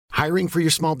Hiring for your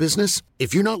small business?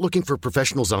 If you're not looking for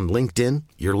professionals on LinkedIn,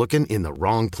 you're looking in the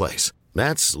wrong place.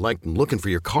 That's like looking for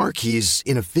your car keys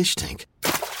in a fish tank.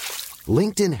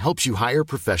 LinkedIn helps you hire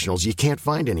professionals you can't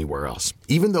find anywhere else,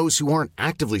 even those who aren't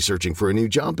actively searching for a new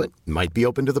job but might be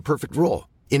open to the perfect role.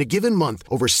 In a given month,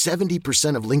 over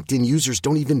 70% of LinkedIn users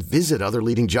don't even visit other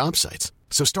leading job sites.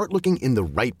 So start looking in the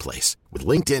right place. With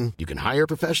LinkedIn, you can hire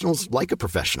professionals like a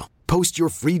professional. Post your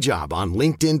free job on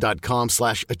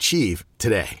linkedin.com/achieve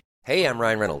today. Hey, I'm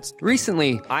Ryan Reynolds.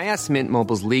 Recently, I asked Mint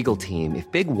Mobile's legal team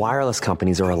if big wireless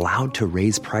companies are allowed to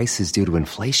raise prices due to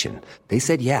inflation. They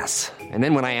said yes. And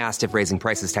then when I asked if raising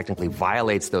prices technically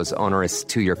violates those onerous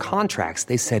two-year contracts,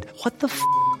 they said, "What the f***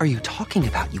 are you talking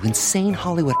about, you insane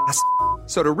Hollywood ass?"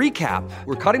 So to recap,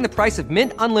 we're cutting the price of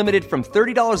Mint Unlimited from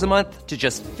 $30 a month to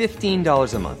just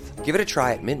 $15 a month. Give it a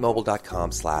try at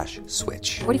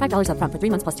mintmobile.com/switch. $45 up front for 3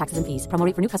 months plus taxes and fees. Promo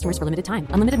rate for new customers for limited time.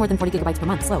 Unlimited more than 40 gigabytes per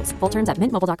month. Slows full terms at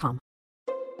mintmobile.com.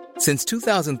 Since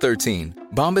 2013,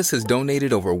 Bombas has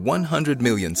donated over 100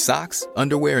 million socks,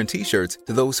 underwear, and T-shirts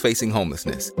to those facing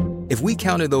homelessness. If we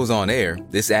counted those on air,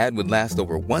 this ad would last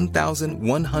over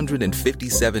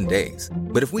 1,157 days.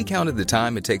 But if we counted the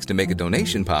time it takes to make a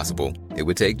donation possible, it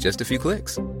would take just a few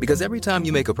clicks. Because every time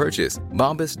you make a purchase,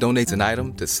 Bombas donates an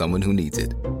item to someone who needs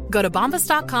it. Go to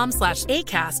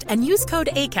bombas.com/ACAST and use code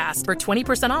ACAST for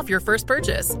 20% off your first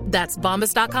purchase. That's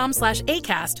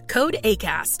bombas.com/ACAST, code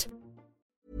ACAST.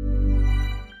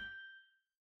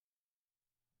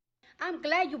 I'm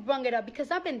glad you brung it up because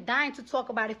I've been dying to talk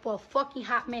about it for a fucking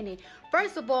hot minute.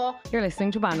 First of all, you're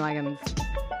listening to Bandwagons.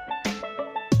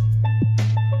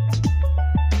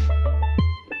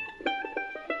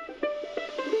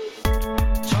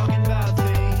 Talking about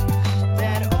things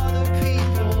that other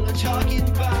people are talking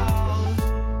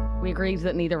about. We agreed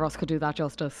that neither of us could do that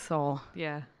justice, so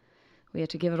yeah, we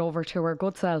had to give it over to our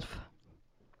good self.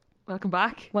 Welcome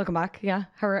back. Welcome back. Yeah.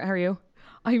 How are you?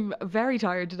 I'm very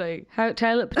tired today.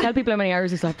 Tell people how many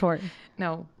hours you slept for.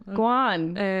 No. Go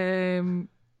on.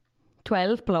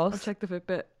 12 plus. I'll check the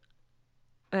Fitbit.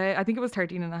 I think it was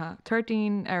 13 and a half.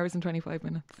 13 hours and 25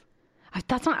 minutes.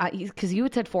 That's not, because you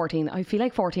had said 14. I feel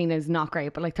like 14 is not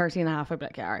great, but like 13 and a half, I'd be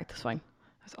like, yeah, all right, that's fine.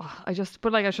 I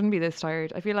shouldn't be this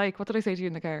tired. I feel like, what did I say to you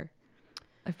in the car?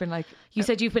 I've been like... You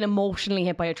said you've been emotionally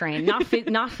hit by a train. Not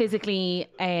physically,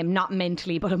 not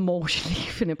mentally, but emotionally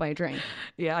you've been hit by a train.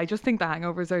 Yeah, I just think the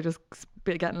hangovers are just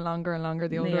getting longer and longer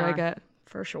the older I get.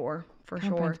 For sure.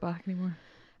 Can't bounce back anymore.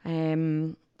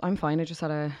 I'm fine. I just had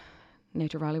a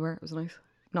nature rally where it was nice.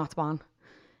 Not Spawn.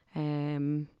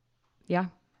 Yeah.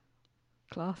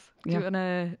 Class. Do you want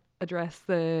to address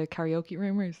the karaoke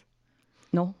rumours?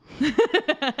 No.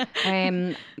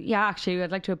 Yeah, actually,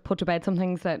 I'd like to put to bed some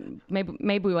things that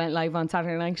maybe we went live on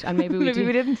Saturday night, and maybe we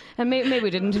didn't, and maybe we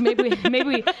didn't.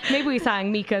 Maybe we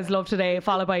sang Mika's Love Today,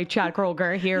 followed by Chad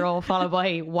Kroger, Hero, followed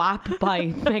by WAP by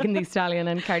Megan Thee Stallion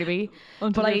and Cardi B.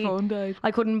 Until your phone died.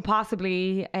 I couldn't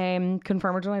possibly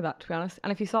confirm or deny that, to be honest.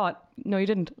 And if you saw it, no, you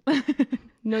didn't.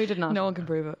 No, you did not. No one can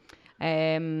prove it.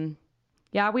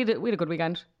 Yeah, we had a good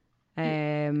weekend. I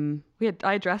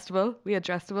had Dressable. We had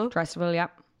Dressable. Dressable, yeah.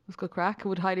 It was good crack. I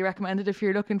would highly recommend it if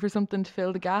you're looking for something to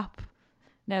fill the gap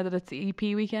now that it's the EP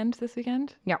weekend this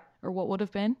weekend. Yeah. Or what would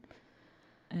have been.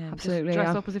 Absolutely, just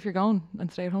dress up as if you're going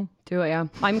and stay at home. Do it, yeah.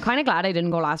 I'm kind of glad I didn't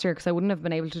go last year because I wouldn't have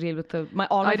been able to deal with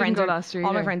all my friends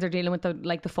are dealing with the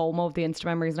FOMO of the Insta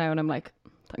memories now, and I'm like,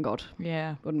 thank God.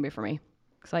 Yeah. Wouldn't be for me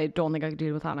because I don't think I could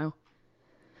deal with that now.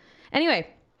 Anyway,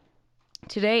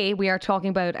 today we are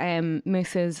talking about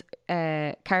Mrs.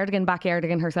 Cardigan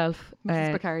Backyardigan herself.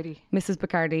 Mrs. Bacardi. Mrs.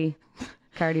 Bacardi.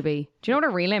 Cardi B. Do you know what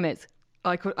her real name is?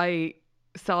 I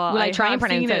saw. Will I try and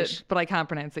pronounce it? But I can't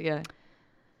pronounce it. Yeah.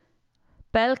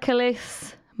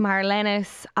 Belcalis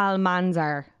Marlenis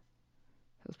Almanzar,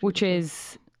 which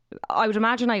is, I would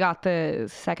imagine I got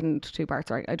the second two parts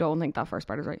right. I don't think that first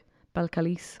part is right.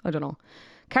 Belcalis, I don't know.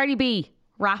 Cardi B,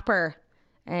 rapper,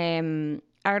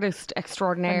 artist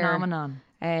extraordinaire, phenomenon,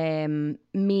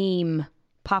 meme,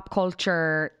 pop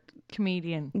culture,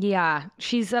 comedian. Yeah,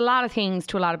 she's a lot of things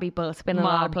to a lot of people. Spinning a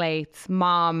lot of plates.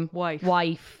 Mom,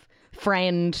 wife,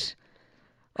 friend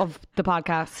of the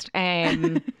podcast.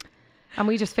 And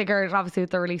we just figured, obviously, with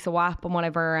the release of WAP and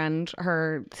whatever, and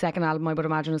her second album, I would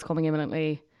imagine, is coming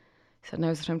imminently. So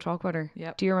now's the time to talk about her.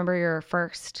 Yep. Do you remember your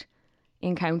first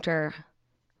encounter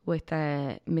with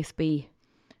Miss B?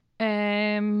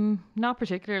 Not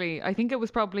particularly. I think it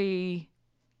was probably...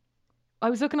 I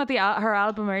was looking at her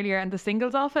album earlier and the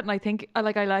singles off it, and I think I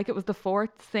like it was the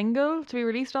fourth single to be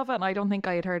released off it, and I don't think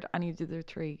I had heard any of the other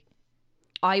three.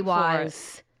 I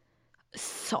was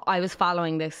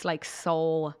following this like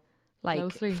so like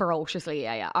Closely. ferociously.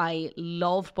 Yeah. I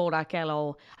loved Bodak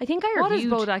Yellow. I think I What is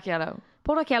reviewed. Bodak Yellow?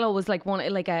 Bodak Yellow was like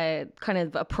a kind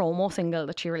of a promo single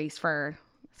that she released for.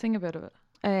 Sing a bit of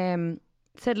it.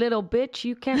 Said, little bitch,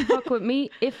 you can't fuck with me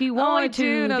if you want I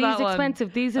do to. know These that one.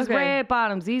 expensive. These is Okay. red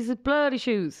bottoms. These is bloody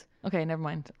shoes. Okay, never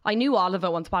mind. I knew all of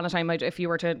it once upon a time. If you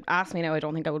were to ask me now, I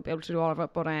don't think I would be able to do all of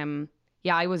it. But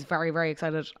yeah, I was very, very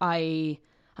excited.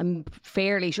 I'm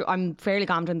fairly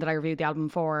confident that I reviewed the album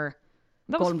for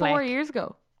That was Golden 4 Black. years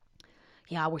ago.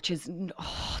 Yeah, which is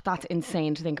that's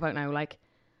insane to think about now. Like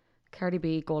Cardi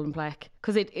B, Golden Black,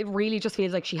 because it really just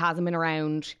feels like she hasn't been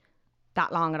around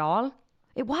that long at all.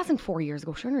 It wasn't 4 years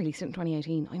ago. She only released it in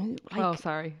 2018. I knew, like, Oh,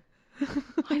 sorry.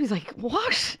 I was like,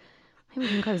 what? I would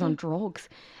think I was on drugs.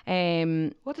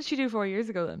 What did she do 4 years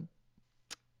ago then?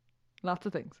 Lots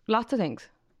of things. Lots of things.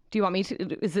 Do you want me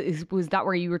to? Was that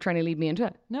where you were trying to lead me into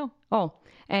it? No. Oh,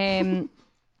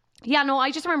 yeah. No,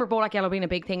 I just remember Bodak Yellow being a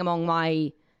big thing among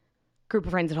my group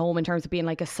of friends at home in terms of being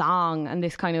like a song and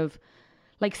this kind of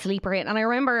like sleeper hit. And I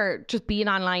remember just being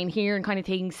online hearing kind of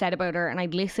things said about her, and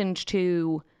I'd listened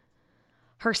to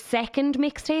her second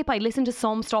mixtape. I listened to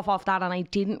some stuff off that and I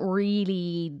didn't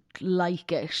really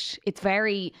like it. It's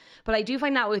very, but I do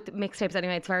find that with mixtapes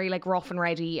anyway, it's very like rough and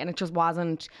ready, and it just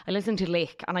wasn't. I listened to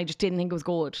Lick and I just didn't think it was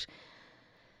good.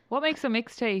 What makes a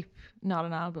mixtape not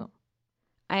an album?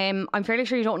 I'm fairly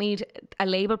sure you don't need a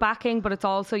label backing, but it's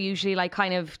also usually like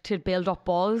kind of to build up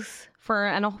buzz for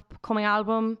an upcoming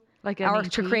album, Like an or EP?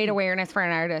 to create awareness for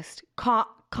an artist. Kind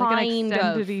like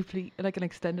of. like an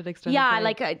extended Yeah, play.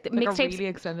 like Like a mixtapes. really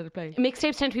extended play.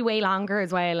 Mixtapes tend to be way longer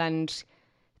as well, and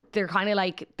they're kind of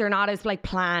like, they're not as like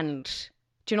planned.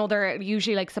 Do you know, they're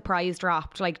usually like surprise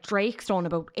dropped. Like Drake's done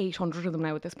about 800 of them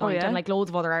now at this point, yeah? and like loads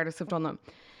of other artists have done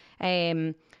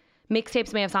them.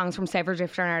 Mixtapes may have songs from several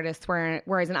different artists,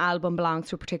 whereas an album belongs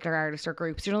to a particular artist or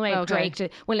group. So you know, like Okay.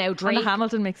 Drake. Now Drake. And the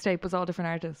Hamilton mixtape was all different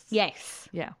artists. Yes.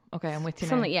 Yeah. Okay, I'm with you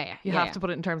Something- now. yeah. You Yeah, have yeah. to put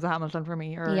it in terms of Hamilton for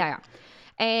me. Or Yeah.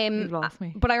 You've lost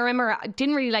me. But I remember I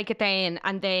didn't really like it then,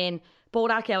 and then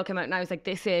Bodak Yellow came out, and I was like,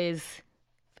 this is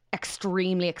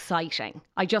extremely exciting.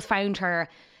 I just found her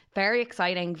very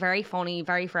exciting, very funny,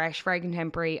 very fresh, very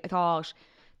contemporary. I thought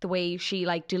the way she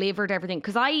like delivered everything,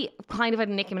 because I kind of had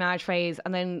a Nicki Minaj phase,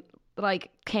 and then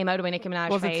like came out of my Nicki Minaj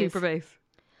Was phase. it Super Bass?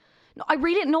 No, I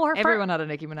really didn't know her. Everyone had a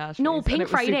Nicki Minaj. No, phase, and Pink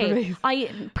it was Super Friday.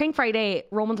 Bass. Pink Friday,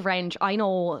 Roman's Revenge. I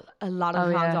know a lot of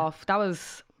Oh, songs yeah. off. That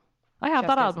was I have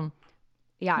that Chef's kiss. album.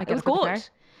 Yeah, Like it was it for the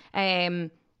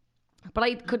good. But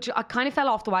I kind of fell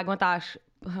off the wagon with that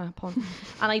pun,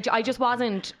 and I just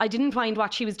wasn't. I didn't find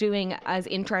what she was doing as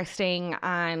interesting,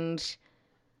 and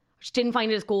I just didn't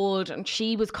find it as good. And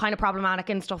she was kind of problematic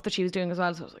in stuff that she was doing as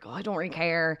well. So I was like, oh, I don't really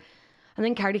care. And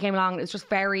then Cardi came along. It's just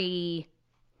very.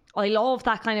 I love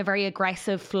that kind of very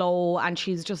aggressive flow, and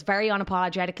she's just very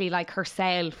unapologetically like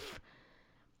herself.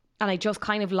 And I just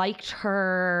kind of liked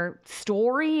her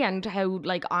story and how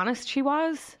like honest she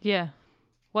was. Yeah.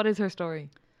 What is her story?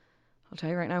 I'll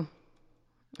tell you right now.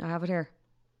 I have it here.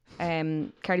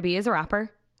 Cardi B is a rapper.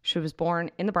 She was born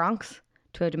in the Bronx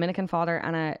to a Dominican father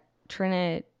and a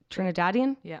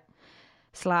Trinidadian Yeah.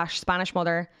 / Spanish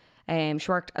mother. She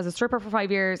worked as a stripper for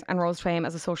 5 years and rose to fame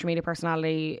as a social media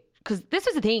personality. Because this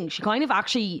is the thing, she kind of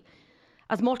actually,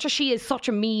 as much as she is such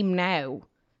a meme now,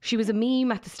 she was a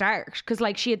meme at the start. Because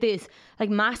like she had this like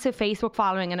massive Facebook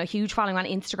following and a huge following on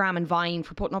Instagram and Vine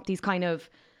for putting up these kind of,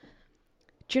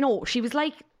 do you know, she was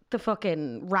like the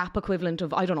fucking rap equivalent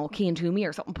of, I don't know, Key and Toomey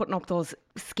or something, putting up those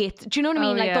skits. Do you know what I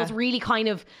mean? Oh, Like yeah. those really kind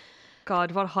of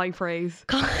God, what high praise.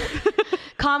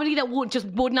 comedy that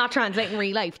would not translate in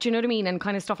real life. Do you know what I mean? And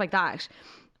kind of stuff like that.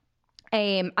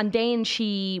 And then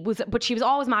she was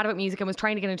always mad about music and was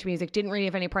trying to get into music. Didn't really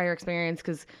have any prior experience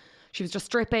because she was just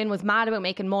stripping, was mad about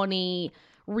making money,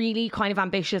 really kind of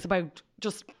ambitious about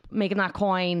just making that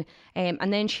coin.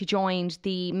 And then she joined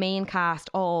the main cast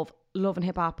of Love and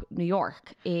Hip Hop New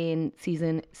York in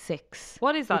season 6.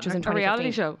 What is that? Which was in A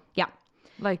reality 2015. show? Yeah.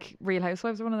 Like Real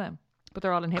Housewives are one of them. But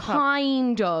they're all in hip hop.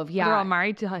 Kind of, yeah. They're all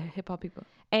married to hip hop people.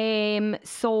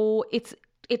 So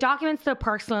it documents the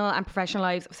personal and professional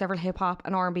lives of several hip hop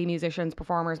and R&B musicians,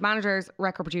 performers, managers,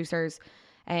 record producers,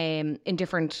 in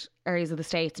different areas of the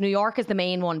States. New York is the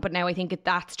main one, but now I think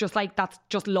that's just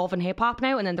Love and Hip Hop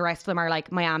now, and then the rest of them are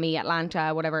like Miami,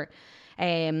 Atlanta, whatever.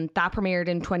 That premiered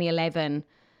in 2011.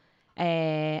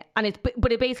 And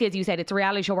but it basically, as you said, it's a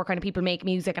reality show where kind of people make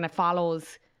music and it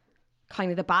follows kind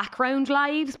of the background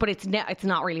lives, but it's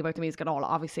not really about the music at all,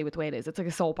 obviously, with the way it is. It's like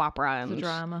a soap opera. And the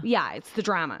drama. Yeah, it's the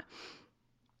drama.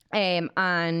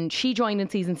 And she joined in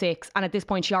season 6, and at this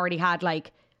point she already had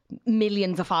like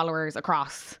millions of followers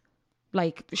across.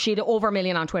 Like she had over 1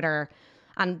 million on Twitter,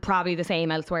 and probably the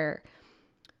same elsewhere.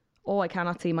 Oh, I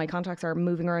cannot see. My contacts are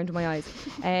moving around in my eyes.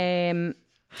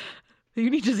 You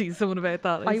need to see someone about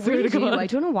that. I swear really to do. God. I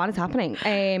don't know what is happening.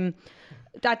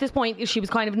 At this point, she was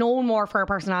kind of known more for her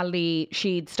personality.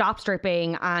 She'd stopped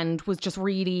stripping and was just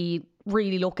really,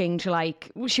 really looking to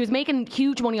like. She was making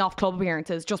huge money off club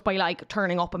appearances just by like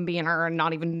turning up and being her and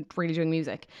not even really doing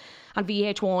music. And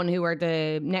VH1, who are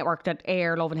the network that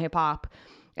air Love and Hip Hop,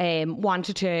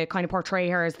 wanted to kind of portray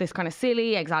her as this kind of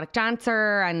silly, exotic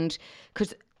dancer, and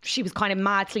because she was kind of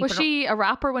mad sleeping. Was she a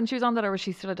rapper when she was on that, or was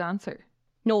she still a dancer?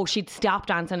 No, she'd stopped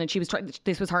dancing and she was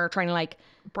this was her trying to like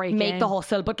make in. the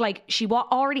hustle, but like she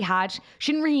already had,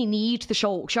 she didn't really need the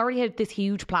show. She already had this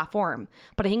huge platform,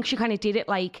 but I think she kind of did it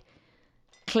like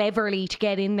cleverly to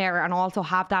get in there and also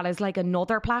have that as like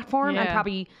another platform and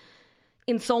probably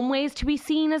in some ways to be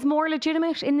seen as more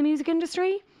legitimate in the music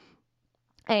industry.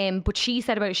 But she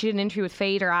said about it, she did an interview with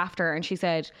Fader after, and she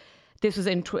said this was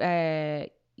in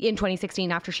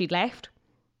 2016 after she'd left.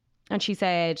 And she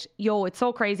said, yo, it's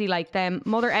so crazy, like them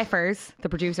mother effers, the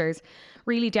producers,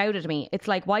 really doubted me. It's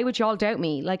like, why would y'all doubt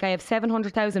me? Like I have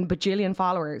 700,000 bajillion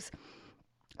followers.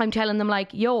 I'm telling them like,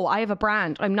 yo, I have a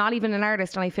brand. I'm not even an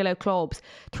artist and I fill out clubs.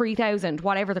 3,000,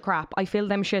 whatever the crap. I fill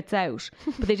them shits out.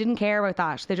 But they didn't care about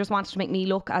that. They just wanted to make me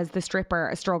look as the stripper,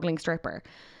 a struggling stripper.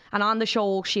 And on the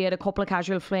show, she had a couple of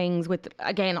casual flings with,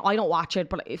 again, I don't watch it,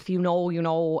 but if you know, you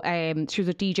know. She was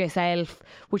with DJ Self,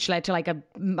 which led to like a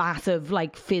massive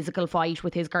like physical fight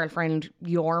with his girlfriend,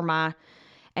 Yorma.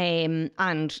 And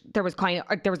there was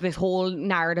this whole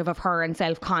narrative of her and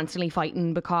Self constantly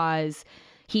fighting because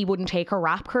he wouldn't take her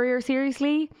rap career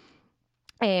seriously.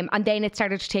 And then it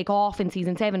started to take off in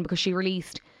season 7 because she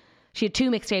had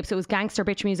 2 mixtapes. It was Gangster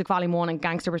Bitch Music Volume 1 and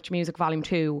Gangster Bitch Music Volume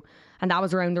 2. And that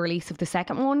was around the release of the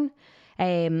second one.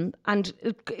 And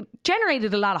it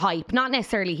generated a lot of hype, not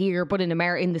necessarily here, but in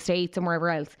America, in the States and wherever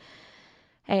else.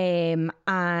 And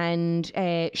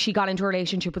she got into a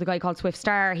relationship with a guy called Swift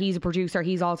Star. He's a producer.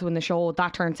 He's also in the show.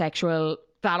 That turned sexual.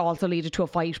 That also led to a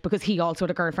fight because he also had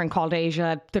a girlfriend called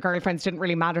Asia. The girlfriends didn't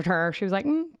really matter to her. She was like,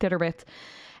 did her bits.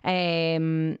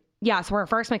 So her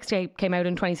first mixtape came out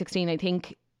in 2016, I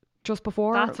think. Just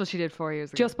before. That's what she did 4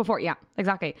 years ago. Just before, yeah,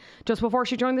 exactly. Just before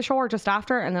she joined the show or just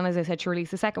after. And then, as I said, she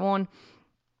released the second one.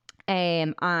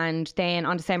 And then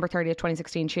on December 30th,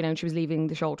 2016, she announced she was leaving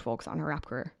the show to focus on her rap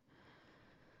career.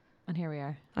 And here we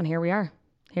are.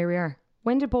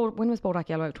 When was Bodak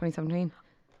Yellow out? 2017?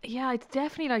 Yeah, it's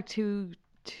definitely like 2-3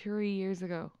 years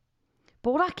ago.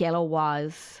 Bodak Yellow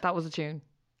was... That was a tune.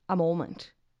 A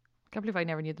moment. Can't believe I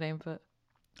never knew the name of it.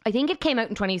 I think it came out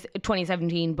in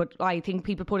 2017, but I think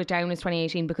people put it down as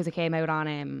 2018 because it came out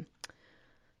on...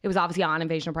 it was obviously on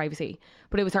Invasion of Privacy.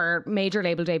 But it was her major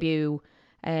label debut,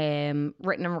 written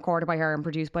and recorded by her and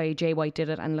produced by Jay White Did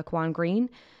It and Laquan Green,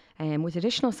 with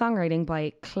additional songwriting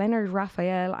by Clenard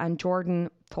Raphael and Jordan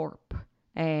Thorpe.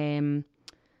 It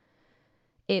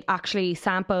actually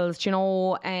samples, do you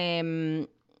know...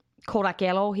 Kodak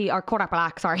Yellow, Kodak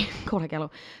Black, sorry, Kodak Yellow.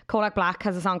 Kodak Black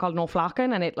has a song called No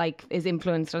Flockin' and it like is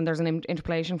influenced, and there's an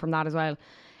interpolation from that as well.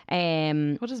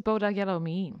 What does Bodak Yellow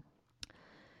mean?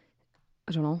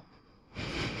 I don't know.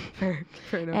 Fair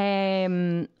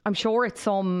enough. I'm sure it's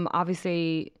some,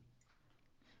 obviously...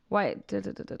 What?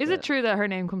 Is it true that her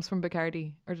name comes from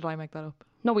Bacardi, or did I make that up?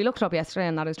 No, we looked it up yesterday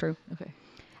and that is true. Okay.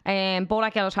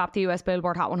 Bodak Yellow topped the US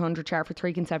Billboard Hot 100 chart for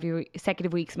 3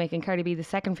 consecutive weeks, making Cardi B the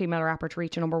second female rapper to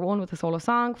reach a number 1 with a solo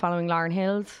song, following Lauryn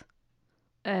Hill's.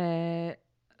 A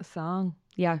song?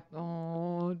 Yeah.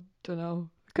 Oh, don't know.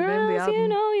 Girls, you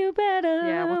know you better.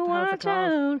 Yeah, what the hell's it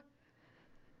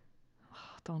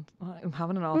called? Out. I'm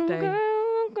having an off day.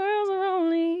 Girls are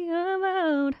only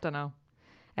about. Don't know.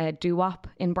 Doo-wop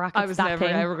in brackets. I was never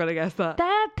ever going to guess that.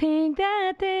 That thing.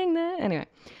 Anyway.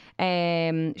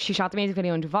 She shot the music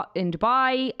video in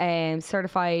Dubai,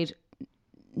 certified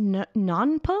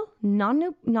non-pul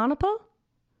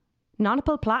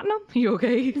platinum. You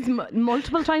okay?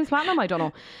 Multiple times platinum, I don't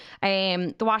know.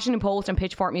 The Washington Post and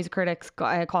Pitchfork music critics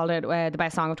called it the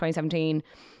best song of 2017.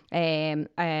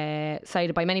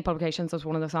 Cited by many publications as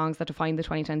one of the songs that defined the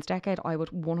 2010s decade. I would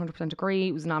 100% agree.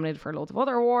 It was nominated for loads of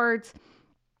other awards.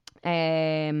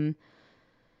 Jay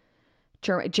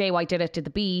White did the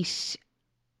beat.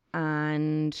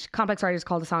 And Complex Writers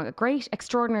called the song a great,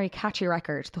 extraordinary, catchy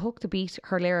record. The hook, the beat,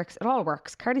 her lyrics, it all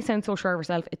works. Cardi sounds so sure of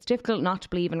herself, it's difficult not to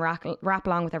believe and rap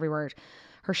along with every word.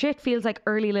 Her shit feels like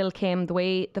early Lil Kim, the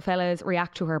way the fellas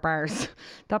react to her bars.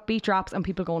 That beat drops and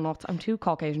people go nuts. I'm too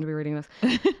Caucasian to be reading this.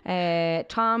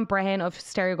 Tom Brehan of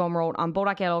Stereo Gum wrote, on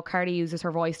Bodak Yellow, Cardi uses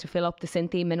her voice to fill up the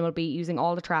synthy minimal beat, using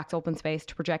all the tracks open space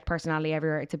to project personality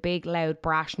everywhere. It's a big, loud,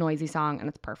 brash, noisy song and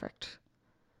it's perfect.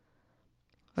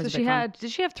 I So was a she big fan. had,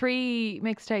 did she have 3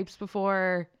 mixtapes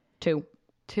before 2.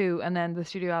 2 and then the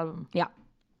studio album? Yeah.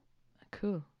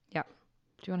 Cool. Yeah.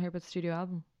 Do you want to hear about the studio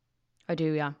album? I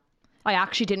do, yeah. I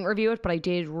actually didn't review it, but I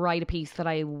did write a piece that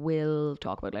I will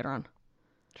talk about later on.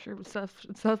 Sure, but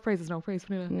self-praise is no praise.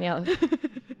 Yeah.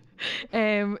 Her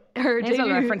May as well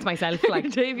debut, reference myself. her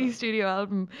Like, debut studio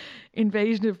album,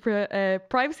 Invasion of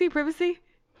Privacy.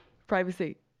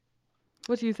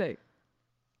 What do you say?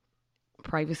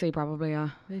 privacy, probably, yeah.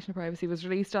 Invasion of Privacy was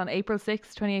released on April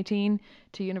 6, 2018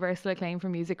 to universal acclaim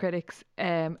from music critics.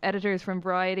 Editors from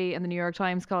Variety and the New York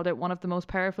Times called it one of the most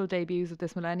powerful debuts of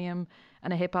this millennium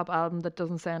and a hip-hop album that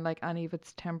doesn't sound like any of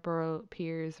its temporal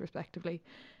peers, respectively.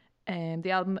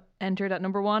 The album entered at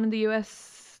number 1 in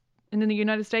the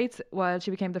United States, while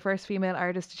she became the first female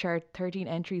artist to chart 13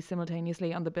 entries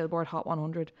simultaneously on the Billboard Hot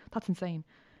 100. That's insane.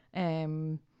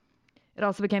 It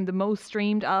also became the most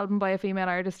streamed album by a female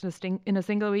artist in a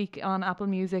single week on Apple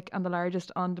Music and the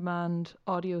largest on-demand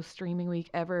audio streaming week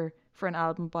ever for an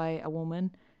album by a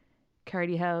woman.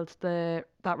 Cardi held that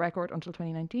record until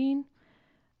 2019.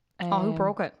 Who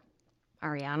broke it?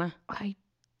 Ariana. I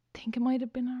think it might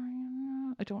have been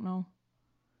Ariana. I don't know.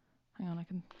 Hang on, I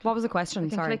can. What was the question? I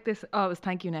can Sorry. click this. Oh, it was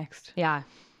Thank You Next. Yeah.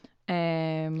 Sorry,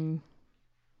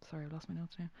 I've lost my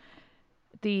notes now.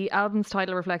 The album's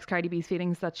title reflects Cardi B's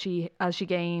feelings that as she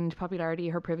gained popularity,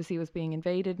 her privacy was being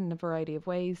invaded in a variety of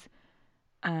ways.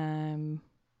 Yeah, and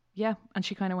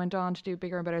she kind of went on to do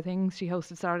bigger and better things. She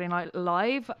hosted Saturday Night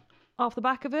Live off the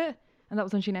back of it, and that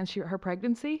was when she announced her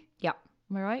pregnancy. Yeah.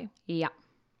 Am I right? Yeah.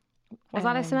 Was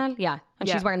that SNL? Yeah. And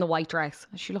yeah. she's wearing the white dress.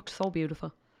 She looked so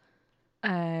beautiful.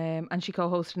 And she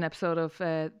co-hosted an episode of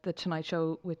The Tonight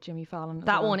Show with Jimmy Fallon. as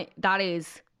That well. one, that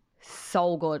is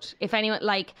so good. If anyone,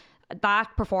 like, that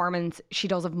performance, she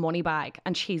does of Moneybag,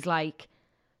 and she's like,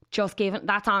 just giving,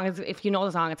 that song is, if you know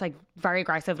the song, it's like very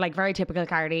aggressive, like very typical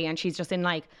Cardi, and she's just in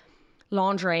like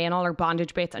lingerie and all her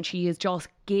bondage bits, and she is just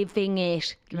giving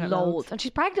it loads. And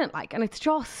she's pregnant, like, and it's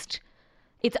just,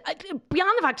 it's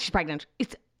beyond the fact she's pregnant,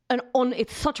 it's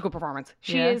it's such a good performance.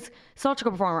 She is such a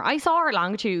good performer. I saw her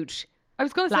Longitude. I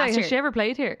was going to say, has she ever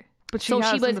played here? But she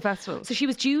has in the festivals. So she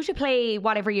was due to play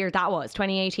whatever year that was,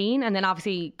 2018, and then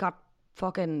obviously got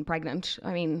fucking pregnant.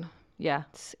 I mean, yeah.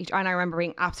 And I remember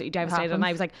being absolutely devastated, and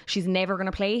I was like, she's never going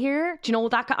to play here. Do you know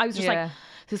that? I was just like,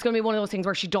 this is going to be one of those things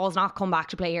where she does not come back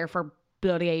to play here for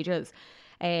bloody ages.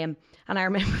 And I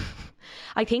remember,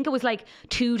 I think it was like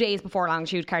 2 days before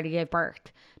Longitude, Cardi gave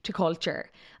birth to Culture,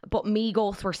 but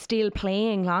Migos were still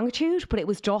playing Longitude, but it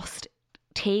was just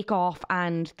Takeoff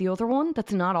and the other one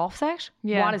that's not Offset.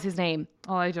 Yeah. What is his name?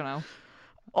 Oh, I don't know.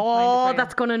 Oh,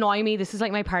 that's going to annoy me. This is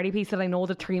like my party piece that I know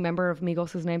the 3 member of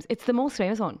Migos' names. It's the most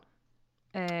famous one.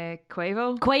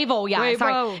 Quavo, yeah. Quavo.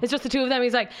 Sorry. It's just the 2 of them.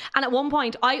 He's like, and at one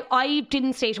point, I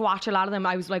didn't stay to watch a lot of them.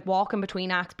 I was like walking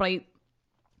between acts, but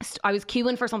I was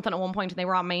queuing for something at one point, and they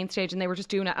were on main stage, and they were just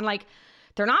doing it. And like,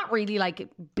 they're not really like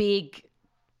big.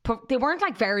 They weren't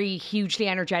like very hugely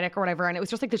energetic or whatever, and it was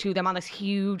just like the 2 of them on this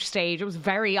huge stage. It was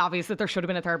very obvious that there should have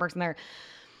been a third person there,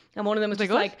 and one of them was just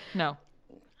like, no.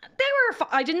 They were.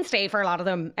 I didn't stay for a lot of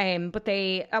them, but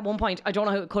they at one point, I don't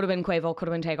know who, it could have been Quavo, could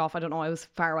have been Takeoff. I don't know. I was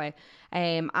far away,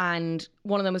 and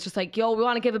one of them was just like, "Yo, we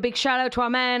want to give a big shout out to our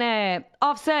man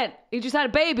Offset. He just had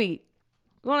a baby.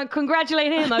 We want to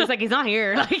congratulate him." I was like, "He's not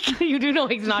here." Like, you do know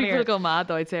he's not here. People go mad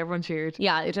though. I'd say everyone cheered.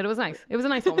 Yeah, it did. It was nice. It was a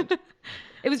nice moment.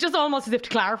 It was just almost as if to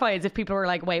clarify, as if people were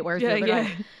like, "Wait, where's the other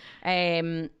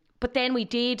guy?" But then we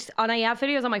did, and I have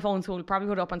videos on my phone, so we'll probably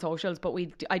put it up on socials. But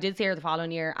I did see her the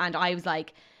following year, and I was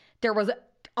like, there was,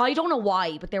 I don't know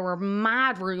why, but there were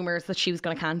mad rumours that she was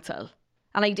going to cancel.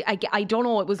 And I don't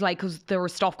know, it was like, because there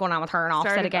was stuff going on with her and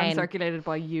Offset again. Circulated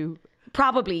by you.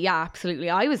 Probably, yeah, absolutely.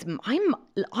 I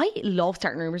love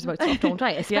starting rumours about stuff, don't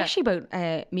I? Especially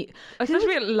about me.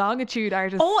 Especially about Longitude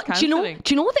artists. Oh, cancelling.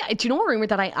 do you know a rumour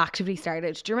that I actively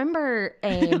started? Do you remember?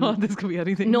 Oh, this could be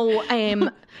anything. No,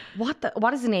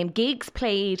 what is the name? Giggs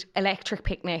played Electric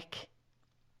Picnic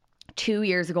 2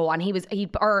 years ago, and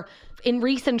or in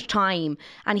recent time,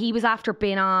 and he was after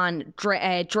being on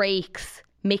Drake's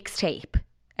mixtape,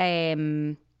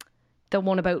 the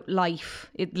one about life.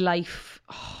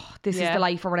 This is the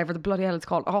life, or whatever the bloody hell it's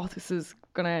called. Oh, this is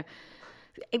gonna.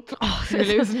 You're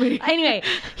losing me. Anyway,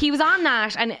 he was on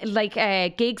that, and like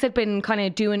Giggs had been kind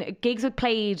of doing. Giggs had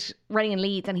played Reading and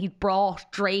Leeds, and he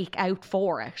brought Drake out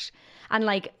for it. And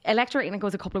like Electric Picnic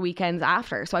was a couple of weekends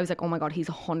after, so I was like, oh my god, he's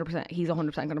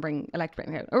 100% going to bring Electric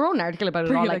Picnic out. I wrote an article about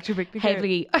it all, like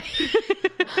heavily.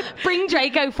 Bring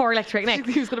Drake out for Electric Picnic.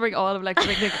 He was going to bring all of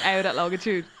Electric Picnic out at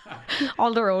Longitude.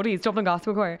 All the roadies, Dublin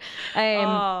Gospel Choir.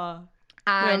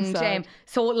 And sad.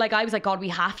 so like I was like, God, we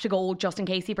have to go just in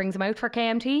case he brings him out for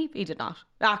KMT. He did not.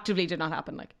 Actively did not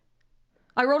happen. Like,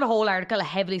 I wrote a whole article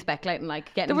heavily speculating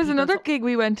like getting. There was people another to- gig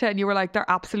we went to and you were like, they're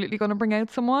absolutely going to bring out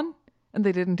someone. And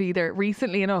they didn't either.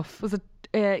 Recently enough. Was it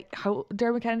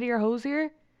Dermot Kennedy or Hosier?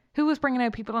 Who was bringing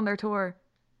out people on their tour?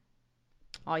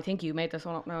 Oh, I think you made this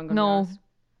one up now. I'm gonna be No. honest.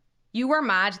 You were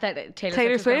mad that Taylor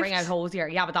Swift was going to bring out Swift? Hosier.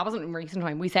 Yeah, but that wasn't in recent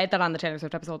time. We said that on the Taylor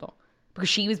Swift episode though. Because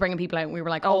she was bringing people out and we were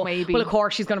like, Oh, oh, maybe. well, of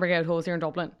course she's going to bring out Hosier in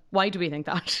Dublin. Why do we think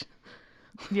that?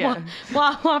 Yeah.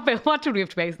 What did we have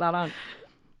to base that on?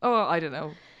 Oh, I don't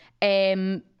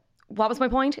know. What was my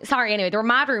point? Sorry, anyway, there were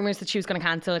mad rumours that she was going to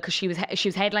cancel because she was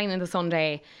headlining the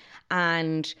Sunday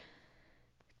and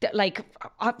like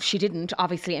she didn't,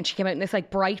 obviously, and she came out in this like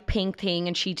bright pink thing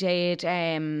and she did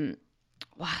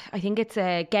I think it's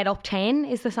Get Up 10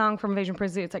 is the song from Vision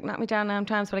Prison. It's like, knock me down now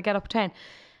times, but I get up 10.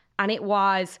 And it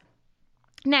was,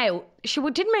 now,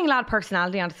 didn't bring a lot of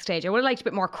personality onto the stage. I would have liked a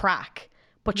bit more crack,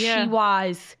 but Yeah. she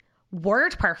was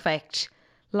word perfect,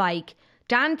 like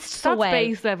danced so That's well.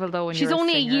 base level though. When She's you're a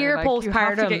only a singer. year like, You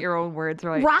have to postpartum. get your own words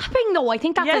right. Rapping though, I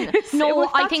think that's Yes, no.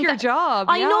 well, I that's think your that, job,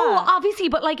 I know, yeah. obviously,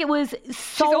 but like it was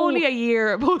so. She's only a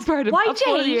year postpartum. Why a do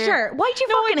you full hate year. her? Why do you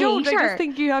No, fucking I don't. hate her? I just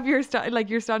think you have your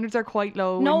your standards are quite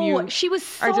low. No, and you she was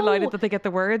are so- delighted that they get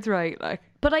the words right. Like,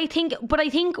 But I think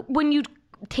when you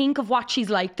think of what she's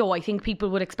like, though, I think people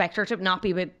would expect her to not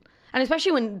be a bit, and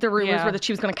especially when the rumors Yeah. were that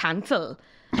she was going to cancel,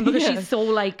 and because Yeah. she's so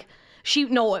like,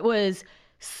 it was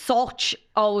such.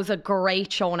 Oh, it was a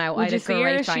great show. Now I did had you a see her?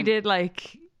 great time. She did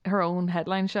like her own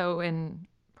headline show in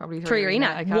probably Three Arena,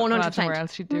 I can't imagine where 100%.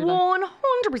 else she'd do that.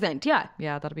 100%, yeah.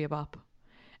 Yeah, that'd be a bop.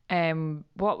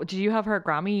 What did you have her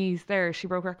Grammys there? She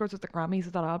broke records with the Grammys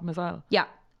with that album as well. Yeah.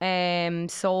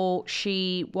 So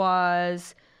she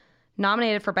was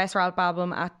nominated for Best Rap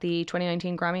Album at the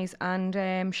 2019 Grammys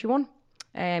and she won.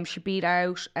 She beat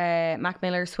out Mac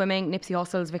Miller's Swimming, Nipsey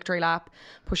Hussle's Victory Lap,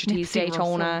 Pusha T's Nipsey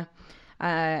Daytona,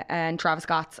 and Travis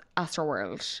Scott's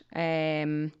Astroworld.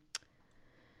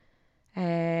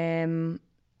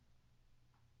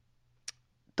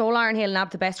 Though Lauryn Hill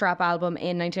nabbed the Best Rap Album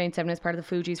in 1997 as part of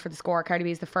the Fugees for the score, Cardi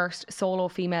B is the first solo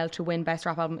female to win Best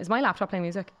Rap Album. Is my laptop playing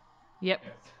music? Yep.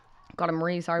 God, I'm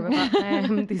really sorry about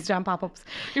that. These damn pop-ups.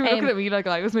 You were looking at me like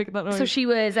I was making that noise. So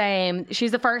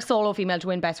she's the first solo female to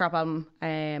win Best Rap Album.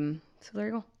 So there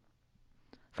you go.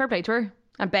 Fair play to her.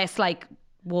 And best like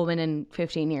woman in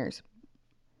 15 years.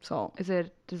 So Is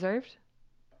it deserved?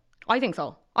 I think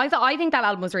so. I think that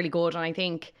album was really good, and I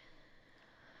think,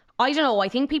 I don't know, I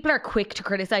think people are quick to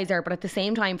criticise her, but at the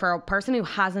same time, for a person who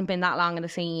hasn't been that long in the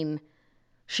scene,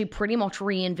 she pretty much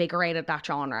reinvigorated that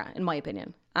genre, in my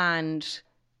opinion. And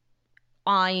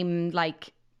I'm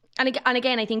like, and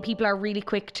again, I think people are really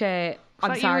quick to. I'm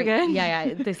that you sorry. again?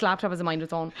 Yeah. This laptop has a mind of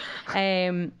its own.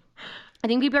 I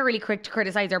think people are really quick to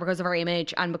criticise her because of her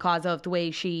image and because of the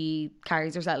way she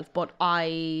carries herself. But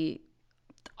I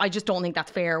just don't think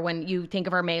that's fair when you think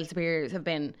of her male superiors have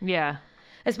been. Yeah.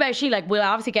 Especially like, we'll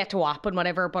obviously get to WAP and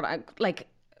whatever, but like,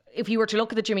 if you were to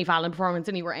look at the Jimmy Fallon performance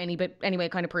and you were anyway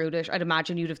kind of prudish, I'd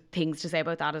imagine you'd have things to say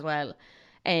about that as well.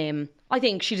 I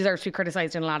think she deserves to be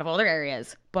criticised in a lot of other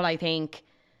areas, but I think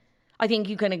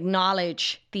you can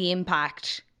acknowledge the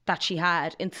impact that she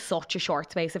had in such a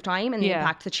short space of time and the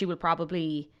impact that she will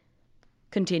probably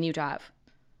continue to have.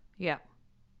 Yeah.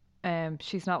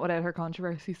 She's not without her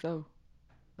controversy, so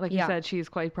like you said, she is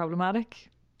quite problematic.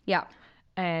 Yeah.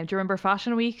 Do you remember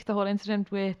Fashion Week, the whole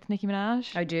incident with Nicki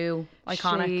Minaj? I do.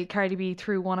 Iconic. Cardi B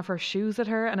threw one of her shoes at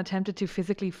her and attempted to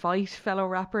physically fight fellow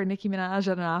rapper Nicki Minaj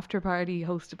at an after party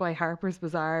hosted by Harper's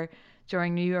Bazaar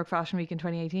during New York Fashion Week in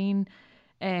 2018.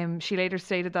 She later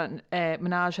stated that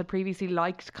Minaj had previously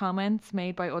liked comments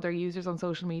made by other users on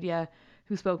social media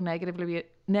who spoke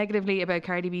negatively about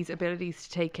Cardi B's abilities to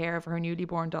take care of her newly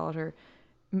born daughter.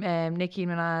 Nicki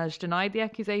Minaj denied the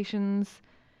accusations.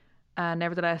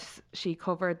 Nevertheless, she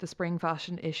covered the spring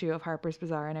fashion issue of Harper's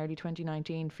Bazaar in early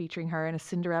 2019, featuring her in a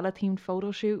Cinderella-themed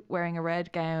photo shoot, wearing a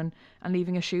red gown and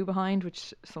leaving a shoe behind,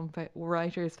 which some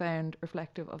writers found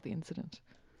reflective of the incident.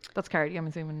 That's Cardi, I'm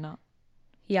assuming, not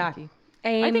Yeah. Nicki.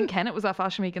 I think Kenneth was at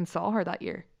Fashion Week and saw her that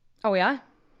year. Oh yeah?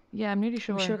 Yeah, I'm nearly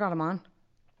sure. We should have got him on.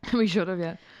 We should have,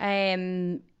 yeah.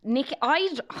 Nick,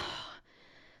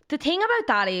 the thing about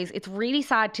that is it's really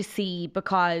sad to see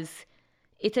because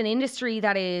it's an industry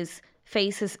that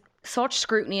faces such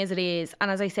scrutiny as it is, and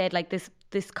as I said, like this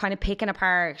kind of picking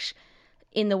apart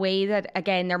in the way that,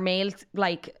 again, they're male,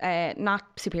 like not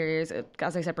superiors,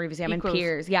 as I said previously, I mean Equals.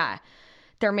 peers, yeah.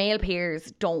 Their male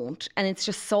peers don't, and it's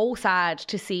just so sad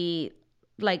to see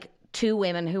like two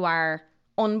women who are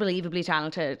unbelievably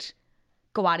talented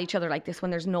go at each other like this when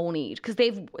there's no need, because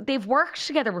they've worked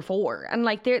together before, and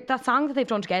like that song that they've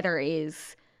done together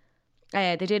is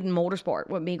they did in Motorsport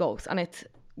with Migos, and it's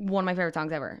one of my favorite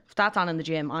songs ever. If that's on in the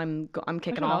gym, I'm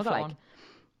kicking off like one.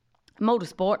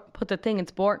 Motorsport, put the thing in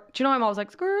sport. Do you know I'm always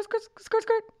like skirt skirt skirt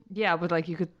skirt? Yeah, but like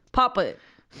you could Pop it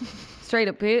straight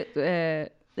up.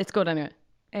 It's good anyway.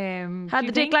 Had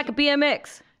the dick like a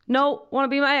BMX. No, want to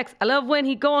be my ex. I love when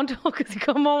he go on talk because he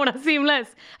come home and I see him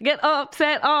less. I get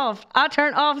upset off. I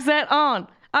turn offset on.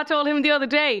 I told him the other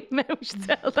day. Maybe we should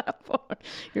sell that for.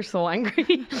 You're so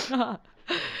angry. It's a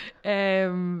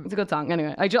good song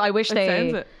anyway. I wish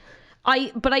they. It.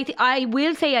 I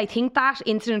will say I think that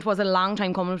incident was a long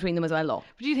time coming between them as well though.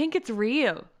 But do you think it's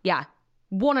real? Yeah,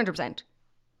 100%.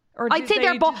 Or I'd say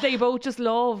they're both. They both just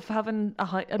love having a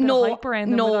bit of hype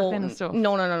around them with that kind of stuff.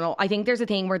 No. I think there's a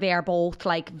thing where they are both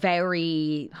like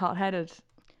very hot-headed.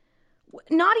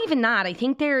 Not even that. I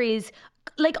think there is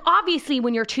like obviously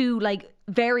when you're two like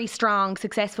very strong,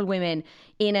 successful women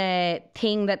in a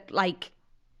thing that like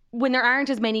when there aren't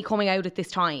as many coming out at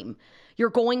this time, you're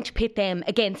going to pit them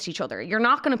against each other. You're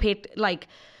not going to pit like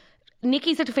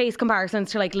Nicki's had to face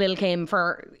comparisons to like Lil Kim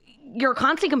for. You're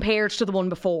constantly compared to the one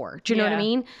before. Do you know what I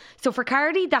mean? So for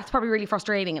Cardi, that's probably really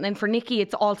frustrating. And then for Nicki,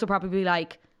 it's also probably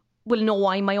like, well, no,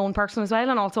 I'm my own person as well.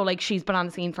 And also like she's been on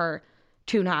the scene for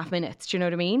 2.5 minutes. Do you know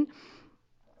what I mean?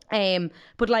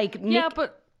 But like...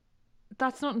 but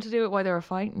that's nothing to do with why they were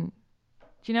fighting.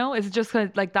 Do you know? Is it just kind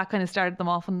of like that kind of started them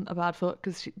off on a bad foot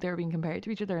because they were being compared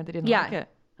to each other and they didn't like it?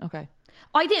 Okay.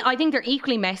 I think they're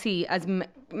equally messy as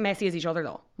each other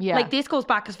though. Yeah. Like this goes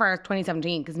back as far as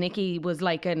 2017 because Nicki was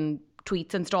like in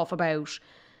tweets and stuff about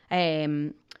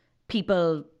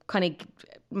people kind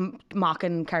of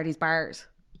mocking Cardi's bars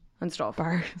and stuff.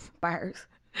 Bars.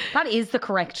 That is the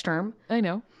correct term. I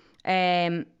know.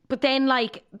 But then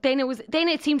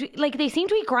it seemed like they seemed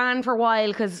to be grand for a while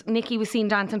because Nicki was seen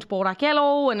dancing to Bodak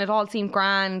Yellow and it all seemed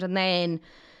grand, and then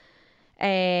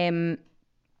I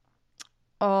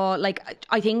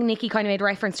think Nicki kind of made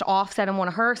reference to Offset in one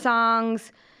of her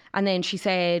songs, and then she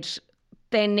said,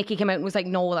 then Nicki came out and was like,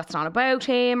 no, that's not about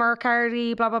him or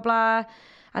Cardi, blah, blah, blah.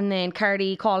 And then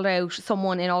Cardi called out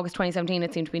someone in August 2017,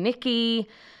 it seemed to be Nicki,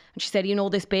 and she said, you know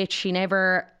this bitch, she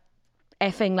never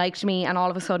effing liked me, and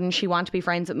all of a sudden she wanted to be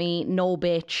friends with me. No,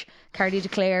 bitch. Cardi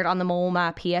declared on the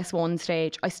MoMA PS1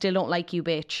 stage, I still don't like you,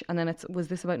 bitch. And then was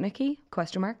this about Nicki? ?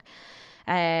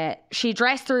 She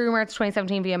addressed the rumour at the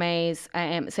 2017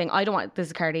 VMAs saying, this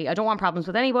is Cardi, I don't want problems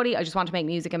with anybody, I just want to make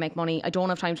music and make money. I don't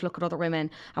have time to look at other women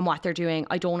and what they're doing.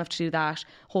 I don't have to do that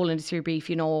whole industry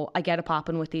beef, you know, I get it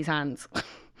popping with these hands.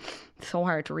 It's so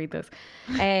hard to read this.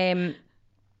 Then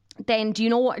do you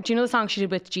know the song she did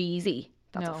with Jeezy?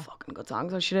 That's a fucking good song.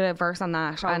 So she did a verse on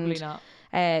that. Probably not.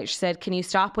 She said, can you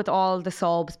stop with all the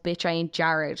subs, bitch, I ain't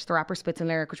Jared. The rapper spits in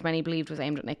lyric which many believed was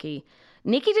aimed at Nicki.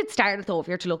 Nicki did start it though, if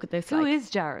you're to look at this. Who is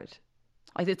Jared?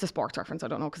 It's a sports reference, I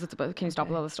don't know, because it's about, can you stop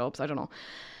with all the subs? I don't know.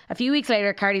 A few weeks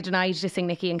later, Cardi denied dissing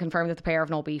Nicki and confirmed that the pair have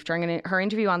no beef. During her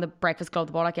interview on The Breakfast Club,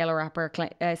 the Bodak Yellow rapper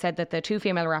said that the two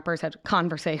female rappers had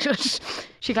conversated.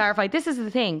 She clarified, this is the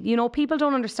thing, you know, people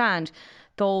don't understand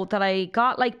though that I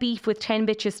got like beef with 10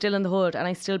 bitches still in the hood and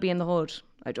I still be in the hood.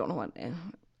 I don't know what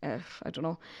I don't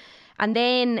know. And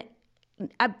then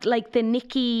like the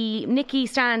Nicki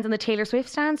stands and the Taylor Swift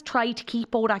stands tried to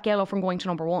keep Bodak Yellow from going to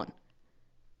number one.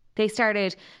 They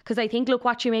started, because I think Look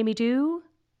What You Made Me Do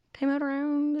came out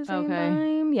around the same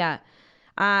time. Yeah.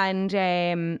 And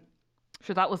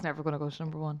sure, that was never going to go to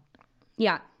number one.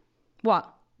 Yeah.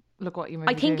 What? Look What You Made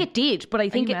Me Do. I think it did, but I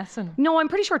think no, I'm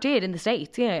pretty sure it did in the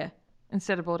States. Yeah.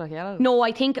 Instead of Bodak Yellow? No,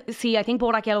 I think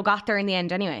Bodak Yellow got there in the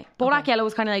end anyway. Bodak Yellow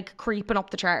was kind of like creeping up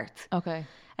the charts. Okay.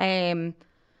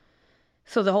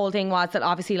 So the whole thing was that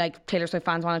obviously like Taylor Swift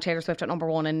fans wanted Taylor Swift at number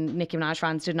one and Nicki Minaj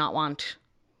fans did not want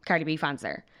Cardi B fans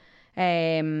there.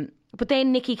 But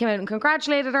then Nicki came out and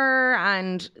congratulated her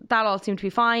and that all seemed to be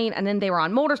fine. And then they were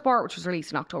on Motorsport, which was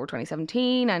released in October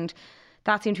 2017, and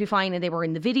that seemed to be fine. And they were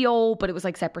in the video, but it was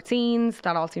like separate scenes.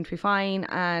 That all seemed to be fine.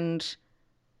 And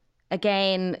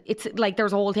again, it's like there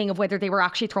was a whole thing of whether they were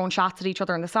actually throwing shots at each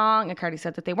other in the song, and Cardi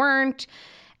said that they weren't.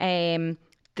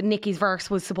 Nicki's verse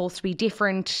was supposed to be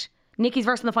different. Nicki's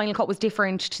verse in the final cut was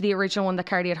different to the original one that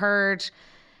Cardi had heard.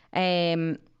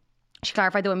 She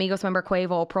clarified that when Migos member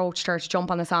Quavo approached her to jump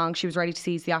on the song, she was ready to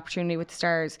seize the opportunity with the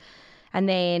stars. And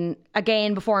then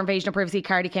again, before Invasion of Privacy,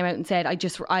 Cardi came out and said, I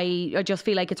just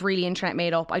feel like it's really internet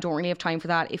made up. I don't really have time for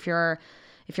that. If you're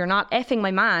not effing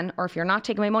my man, or if you're not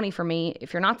taking my money from me,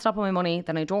 if you're not stopping my money,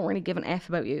 then I don't really give an F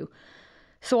about you.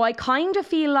 So I kind of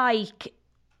feel like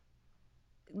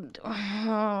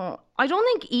I don't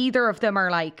think either of them are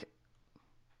like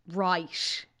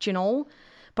right, do you know?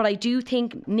 But I do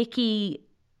think Nikki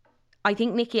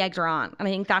egged her on, and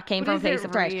I think that came from a place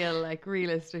of threat. Real, like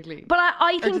realistically? But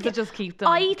I think, or does it just keep them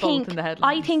both in the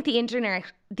headlines? I think the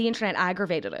internet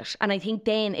aggravated it, and I think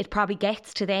then it probably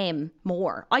gets to them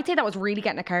more. I'd say that was really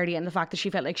getting at Cardi, and the fact that she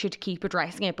felt like she had to keep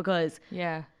addressing it, because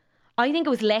I think it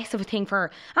was less of a thing for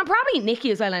her, and probably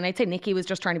Nikki as well. And I'd say Nikki was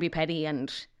just trying to be petty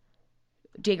and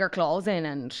dig her claws in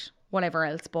and whatever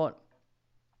else. But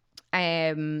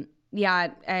Nikki,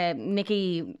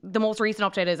 the most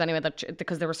recent update is anyway that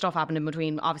because there was stuff happening in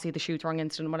between, obviously the shoe throwing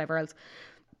incident and whatever else.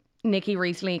 Nikki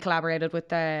recently collaborated with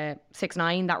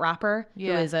 6ix9ine, that rapper,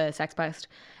 who is a sex pest.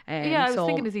 I was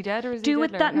thinking, is he dead or is he do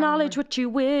with that knowledge what you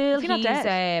will. Is he not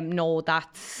dead? No,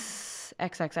 that's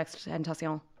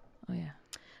XXXTentacion. Oh yeah.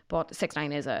 But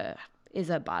 6ix9ine is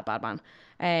a bad man.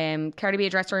 Cardi B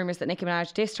addressed rumours that Nicki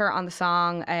Minaj dissed her on the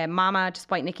song Mama,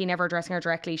 despite Nicki never addressing her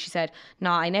directly. She said,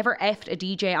 "Nah, I never effed a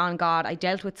DJ on God. I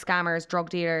dealt with scammers, drug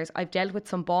dealers. I've dealt with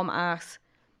some bum ass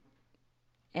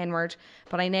N-word,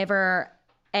 but I never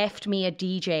effed me a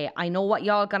DJ. I know what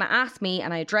y'all gonna ask me,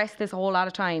 and I addressed this a whole lot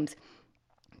of times.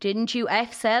 Didn't you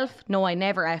F self? No, I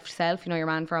never effed self. You know your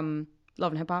man from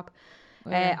Love and Hip Hop.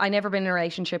 I never been in a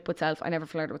relationship with self. I never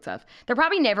flirted with self. They're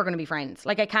probably never going to be friends.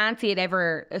 Like, I can't see it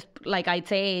ever. Like, I'd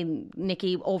say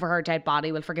Nikki over her dead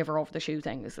body will forgive her over the shoe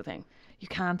thing is the thing. You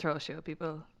can't throw a shoe at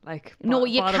people. Like, no,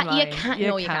 you can't.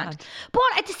 You can't. But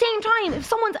at the same time, if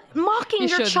someone's mocking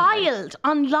your child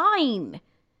online,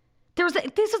 this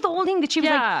is the whole thing that she was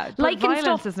like violence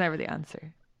stuff. Is never the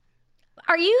answer.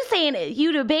 Are you saying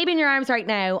you have a baby in your arms right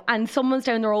now and someone's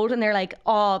down the road and they're like,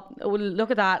 oh, look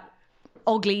at that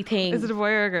ugly thing? Is it a boy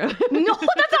or a girl? No,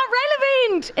 that's not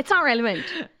relevant. It's not relevant.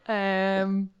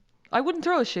 I wouldn't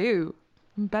throw a shoe.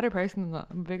 I'm a better person than that.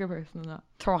 I'm a bigger person than that.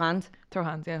 Throw hands,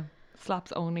 yeah.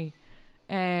 Slaps only.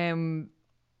 Do you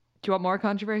want more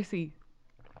controversy?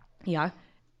 Yeah.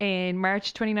 In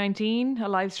March 2019, a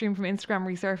live stream from Instagram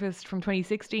resurfaced from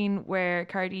 2016 where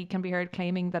Cardi can be heard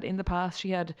claiming that in the past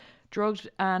she had drugged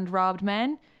and robbed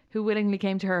men who willingly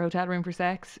came to her hotel room for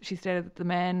sex. She stated that the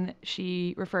men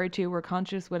she referred to were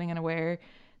conscious, willing and aware.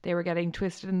 They were getting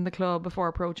twisted in the club before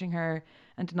approaching her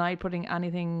and denied putting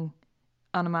anything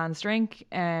on a man's drink.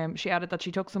 She added that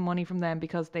she took some money from them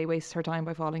because they wasted her time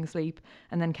by falling asleep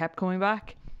and then kept coming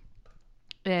back.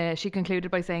 She concluded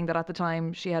by saying that at the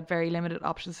time she had very limited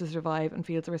options to survive and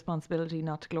feels a responsibility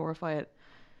not to glorify it.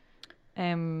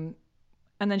 And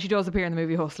then she does appear in the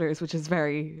movie Hustlers, which is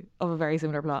of a very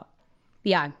similar plot.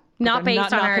 Yeah. Not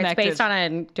based on her, connected. It's based on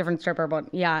a different stripper,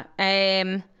 but yeah.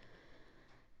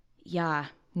 Yeah.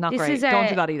 Not great. Don't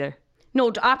do that either.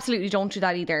 No, absolutely don't do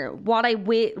that either. What I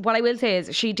will say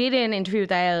is she did an interview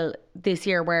with Elle this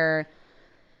year where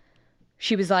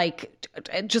she was like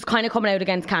just kind of coming out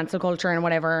against cancel culture and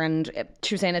whatever, and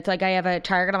she was saying it's like I have a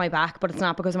target on my back, but it's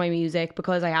not because of my music,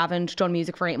 because I haven't done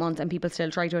music for 8 months and people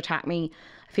still try to attack me.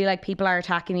 I feel like people are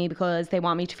attacking me because they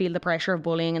want me to feel the pressure of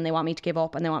bullying and they want me to give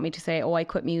up and they want me to say, oh, I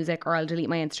quit music, or I'll delete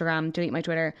my Instagram, delete my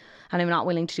Twitter, and I'm not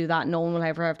willing to do that. No one will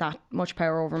ever have that much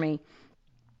power over me.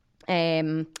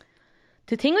 The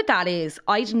thing with that is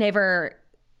I'd never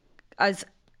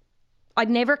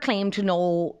claim to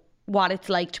know what it's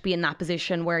like to be in that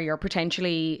position where you're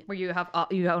potentially where you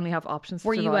only have options to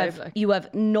where survive, you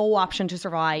have no option to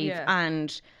survive,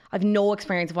 and I've no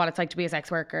experience of what it's like to be a sex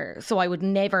worker, so I would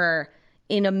never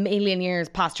in a million years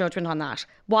pass judgment on that.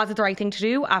 Was it the right thing to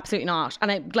do? Absolutely not.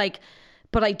 And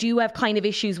but I do have kind of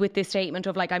issues with this statement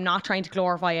of like, I'm not trying to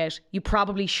glorify it. You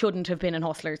probably shouldn't have been in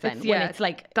Hustlers then. It's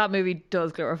like that movie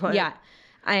does glorify it.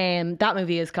 That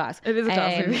movie is class. It is a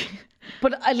class movie.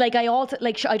 But I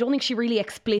don't think she really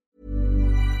explicitly.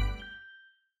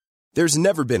 There's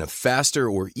never been a faster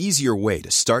or easier way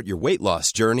to start your weight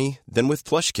loss journey than with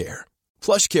PlushCare.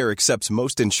 PlushCare accepts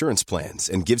most insurance plans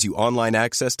and gives you online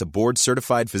access to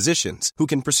board-certified physicians who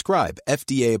can prescribe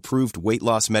FDA-approved weight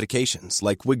loss medications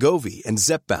like Wegovy and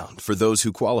Zepbound for those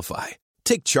who qualify.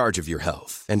 Take charge of your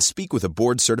health and speak with a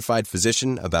board-certified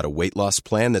physician about a weight loss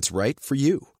plan that's right for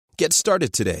you. Get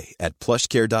started today at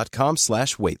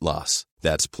plushcare.com/weight-loss.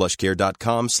 That's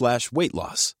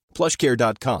plushcare.com/weight-loss.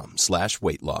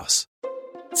 plushcare.com/weight-loss.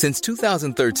 Since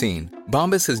 2013,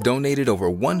 Bombas has donated over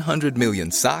 100 million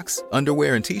socks,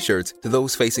 underwear, and T-shirts to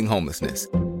those facing homelessness.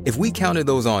 If we counted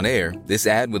those on air, this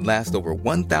ad would last over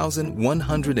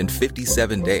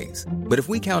 1,157 days. But if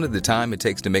we counted the time it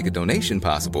takes to make a donation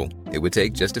possible, it would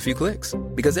take just a few clicks.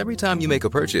 Because every time you make a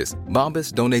purchase,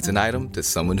 Bombas donates an item to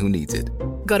someone who needs it.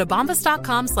 Go to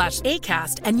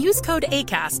bombas.com/ACAST and use code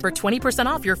ACAST for 20%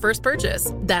 off your first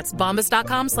purchase. That's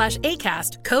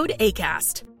bombas.com/ACAST, code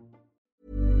ACAST.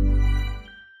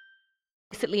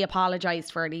 explicitly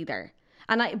apologised for it either.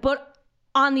 But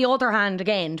on the other hand,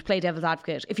 again, to play devil's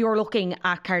advocate, if you're looking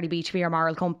at Cardi B to be your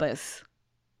moral compass,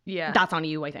 that's on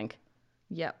you, I think.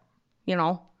 Yeah. You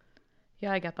know?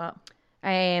 Yeah, I get that.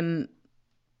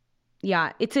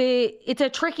 Yeah, it's a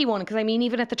tricky one because I mean,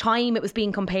 even at the time, it was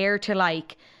being compared to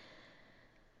like,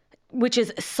 which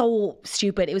is so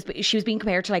stupid. She was being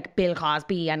compared to like Bill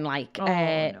Cosby and like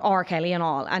R. Kelly and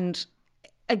all, and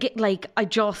again, like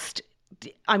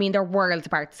I mean, they're worlds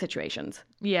apart, the situations.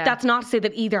 Yeah, that's not to say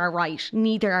that either are right.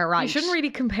 Neither are right. You shouldn't really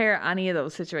compare any of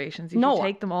those situations. You should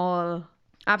take them all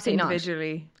absolutely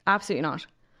individually. Absolutely not.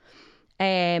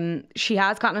 She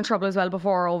has gotten in trouble as well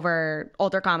before over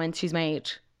other comments she's made.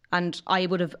 And I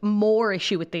would have more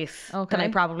issue with this than I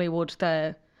probably would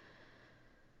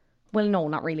well, no,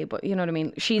 not really, but you know what I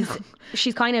mean. She's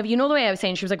kind of, you know the way I was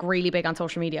saying, she was like really big on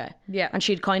social media. Yeah. And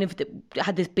she'd kind of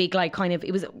had this big like kind of,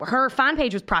 it was, her fan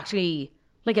page was practically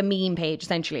like a meme page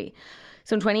essentially.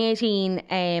 So in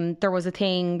 2018, there was a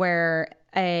thing where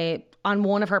on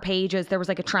one of her pages, there was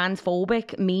like a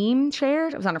transphobic meme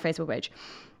shared. It was on her Facebook page.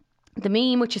 The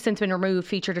meme, which has since been removed,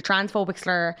 featured a transphobic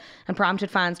slur and prompted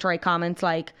fans to write comments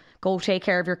like, go take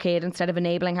care of your kid instead of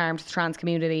enabling harm to the trans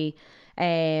community.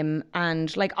 And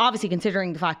like, obviously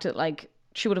considering the fact that like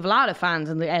she would have a lot of fans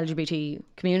in the LGBT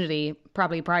community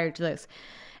probably prior to this.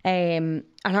 And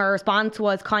her response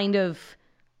was kind of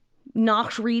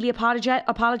not really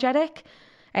apologetic.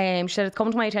 She said, it's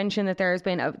come to my attention that there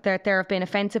have been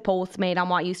offensive posts made on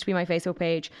what used to be my Facebook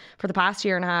page. For the past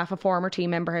year and a half, a former team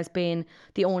member has been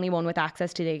the only one with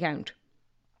access to the account.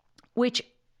 Which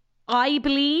I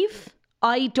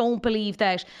don't believe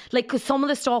that, like, because some of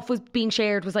the stuff was being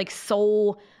shared was like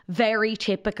so very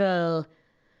typical.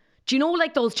 Do you know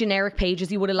like those generic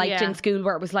pages you would have liked in school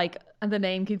where it was like, and the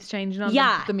name keeps changing on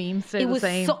them, the memes stay the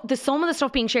same. Some of the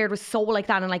stuff being shared was so like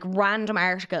that, and like random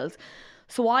articles.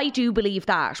 So I do believe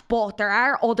that, but there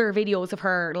are other videos of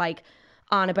her like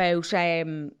on about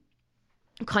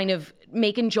kind of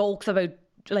making jokes about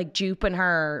like duping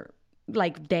her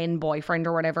like then boyfriend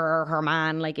or whatever, or her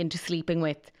man, like into sleeping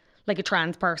with like a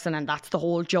trans person, and that's the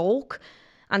whole joke.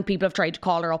 And people have tried to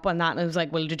call her up on that, and it was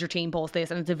like, well, did your team post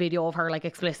this? And it's a video of her like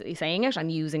explicitly saying it and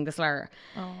using the slur.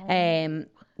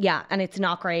 Yeah, and it's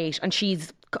not great. And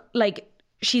she's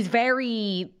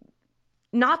very,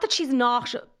 not that she's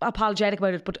not apologetic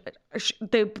about it, but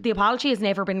the apology has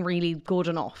never been really good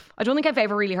enough. I don't think I've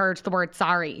ever really heard the word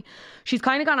sorry. She's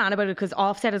kind of gone on about it because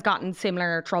Offset has gotten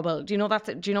similar trouble. Do you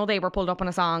know they were pulled up on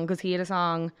a song because he had a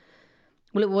song,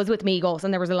 well, it was with Migos,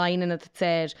 and there was a line in it that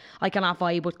said, I cannot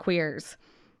vibe with queers.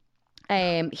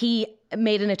 He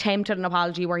made an attempt at an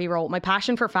apology where he wrote, my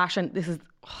passion for fashion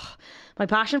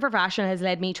has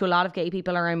led me to a lot of gay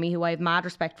people around me who I have mad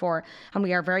respect for, and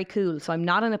we are very cool, so I'm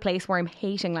not in a place where I'm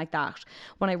hating like that.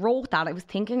 When I wrote that, I was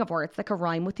thinking of words that could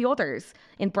rhyme with the others,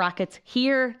 in brackets,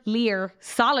 here, leer,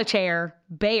 solitaire,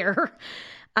 bear,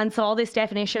 and saw this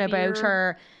definition about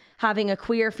her having a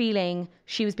queer feeling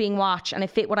she was being watched, and it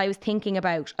fit what I was thinking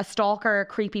about, a stalker,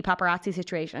 creepy paparazzi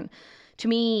situation. To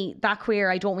me, that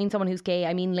queer, I don't mean someone who's gay,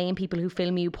 I mean lame people who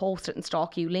film you, post it and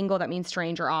stalk you, lingo that means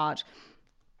strange or odd.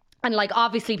 And like,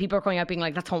 obviously people are going out being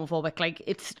like, that's homophobic, like,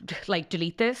 it's like,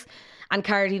 delete this. And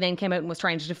Cardi then came out and was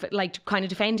trying to kind of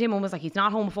defend him and was like, he's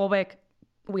not homophobic,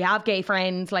 we have gay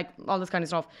friends, like all this kind of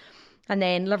stuff. And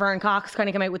then Laverne Cox kind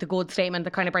of came out with a good statement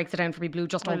that kind of breaks it down for people who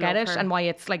just don't get it and why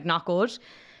it's like not good.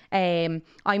 I'm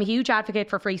a huge advocate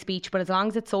for free speech, but as long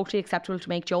as it's socially acceptable to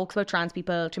make jokes about trans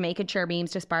people, to make and share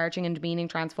memes disparaging and demeaning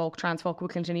trans folk will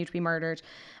continue to be murdered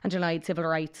and denied civil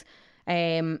rights.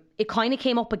 It kind of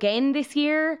came up again this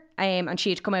year, and she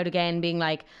had come out again being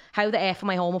like, how the F am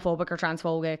I homophobic or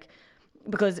transphobic?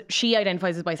 Because she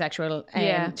identifies as bisexual.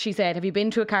 She said, have you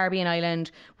been to a Caribbean island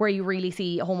where you really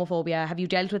see homophobia? Have you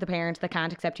dealt with a parent that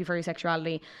can't accept you for your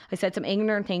sexuality? I said some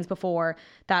ignorant things before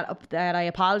that I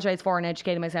apologise for and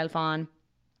educated myself on.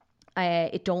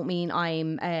 It don't mean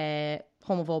I'm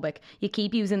homophobic. You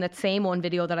keep using that same one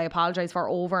video that I apologise for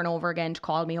over and over again to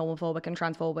call me homophobic and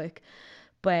transphobic.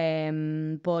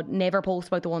 But never post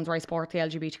about the ones where I support the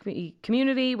LGBT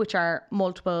community, which are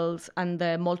multiples, and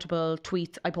the multiple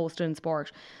tweets I posted in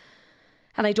sport.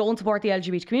 And I don't support the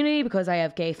LGBT community because I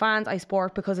have gay fans. I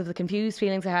support because of the confused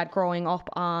feelings I had growing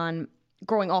up on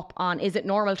is it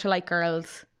normal to like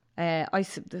girls?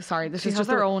 This is just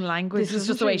her own language. This is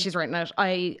just the way she's written it.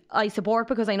 I support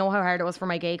because I know how hard it was for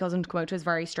my gay cousin to come out to his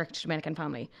very strict Dominican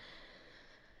family.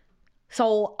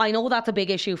 So I know that's a big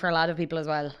issue for a lot of people as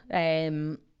well.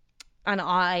 And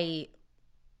I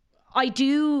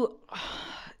do,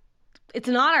 it's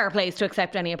not our place to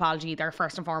accept any apology either,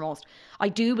 first and foremost. I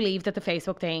do believe that the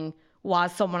Facebook thing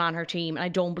was someone on her team, and I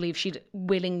don't believe she'd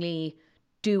willingly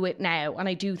do it now. And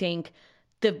I do think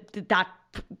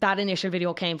that initial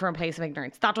video came from a place of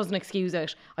ignorance. That doesn't excuse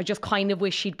it. I just kind of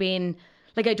wish she'd been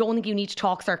like, I don't think you need to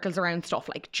talk circles around stuff.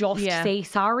 Like, just say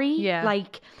sorry. Yeah.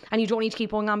 Like, and you don't need to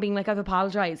keep going on being like, I've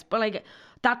apologized. But like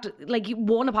that, like,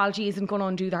 one apology isn't going to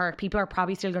undo the hurt. People are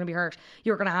probably still going to be hurt.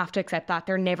 You're going to have to accept that.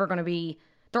 They're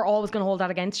always going to hold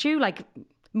that against you. Like,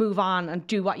 move on and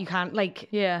do what you can. Like,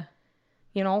 yeah,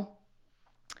 you know.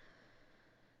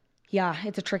 Yeah,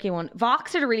 it's a tricky one.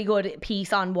 Vox did a really good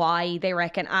piece on why they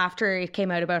reckon after it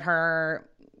came out about her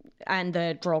and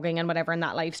the drugging and whatever in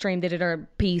that live stream, they did a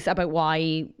piece about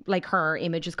why like her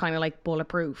image is kind of like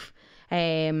bulletproof.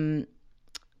 Yeah,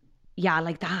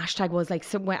 like the hashtag was like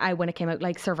when it came out,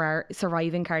 like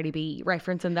surviving Cardi B,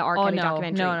 referencing the R. Kelly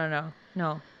documentary.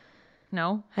 No.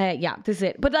 Yeah, this is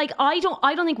it. But like, I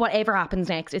don't think whatever happens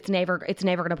next, it's never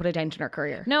going to put a dent in her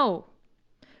career. No,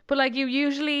 but like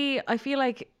I feel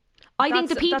like. I think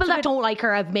the people that don't like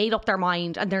her have made up their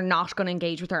mind and they're not going to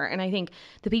engage with her. And I think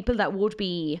the people that would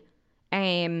be,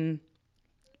 like,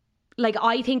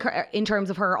 I think her, in terms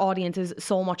of her audience, is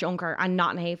so much younger and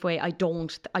not in a halfway. I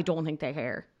don't think they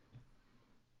care.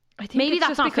 I think maybe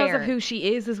that's just not because fair. Of who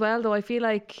she is as well, though. I feel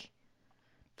like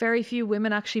very few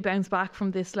women actually bounce back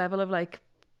from this level of like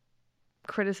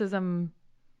criticism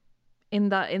in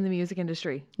the music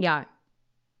industry. Yeah.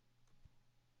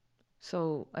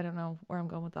 So I don't know where I'm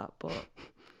going with that, but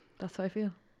that's how I feel.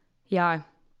 Yeah.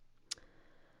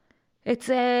 It's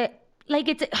a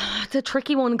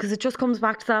tricky one because it just comes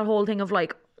back to that whole thing of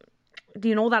like, do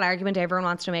you know that argument everyone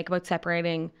wants to make about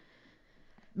separating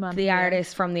the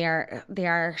artist from the art?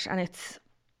 And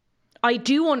I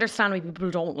do understand why people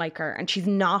don't like her, and she's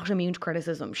not immune to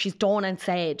criticism. She's done and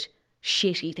said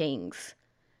shitty things.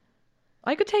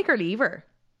 I could take her, leave her.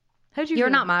 How do you? You're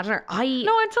feel? Not mad at her.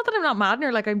 No, it's not that I'm not mad at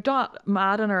her. Like, I'm not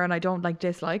mad on her, and I don't like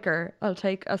dislike her. I'll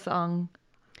take a song.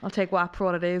 I'll take WAP for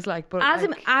what it is. Like, but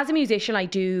as a musician, I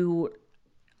do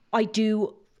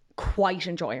quite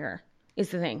enjoy her.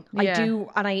 Is the thing. Yeah. I do,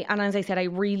 and as I said, I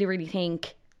really, really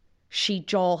think she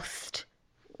just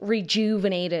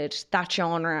rejuvenated that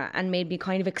genre and made me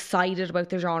kind of excited about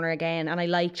the genre again. And I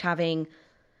liked having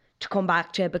to come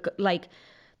back to it, like.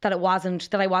 That I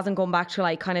wasn't going back to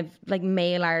like kind of like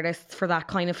male artists for that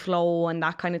kind of flow and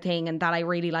that kind of thing, and that I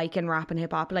really like in rap and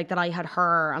hip hop. Like that I had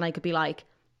her and I could be like,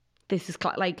 this is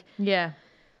like, yeah.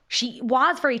 She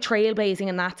was very trailblazing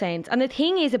in that sense. And the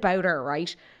thing is about her,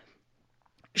 right?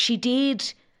 She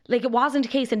did, like, it wasn't a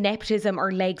case of nepotism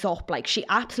or legs up. Like, she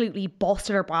absolutely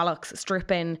busted her bollocks,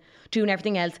 stripping, doing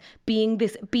everything else, being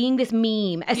this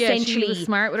meme, essentially, she was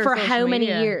smart with her for how many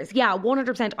years. Yeah,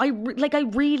 100%. I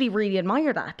really, really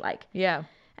admire that. Like, yeah.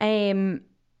 I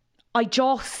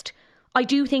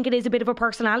do think it is a bit of a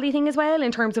personality thing as well,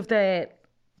 in terms of the,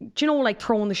 do you know, like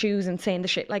throwing the shoes and saying the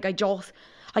shit. Like, I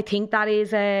think that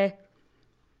is a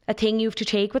thing you have to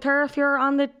take with her if you're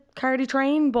on the Cardi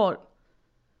train, but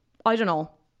I don't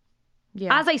know.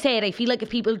 Yeah. As I said, I feel like if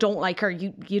people don't like her,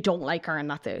 you don't like her,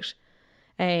 and that's it.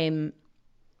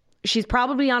 She's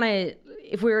probably on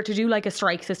if we were to do like a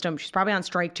strike system, she's probably on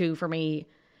strike 2 for me.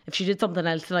 If she did something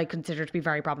else that I consider to be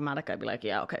very problematic, I'd be like,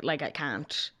 yeah, okay, like I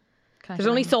can't. There's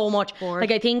only so much. Bored.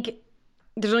 Like, I think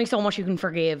there's only so much you can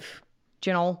forgive, do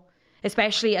you know?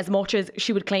 Especially as much as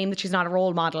she would claim that she's not a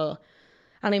role model.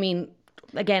 And I mean,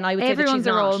 again, I would say that she's not. Everyone's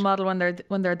a role model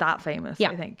when they're that famous, yeah.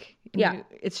 I think. Yeah.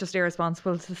 It's just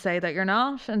irresponsible to say that you're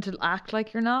not and to act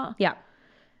like you're not. Yeah.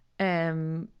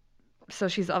 So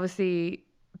she's obviously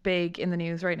big in the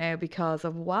news right now because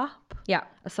of WAP. Yeah.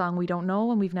 A song we don't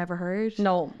know and we've never heard.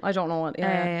 No, I don't know it.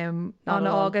 Yeah. On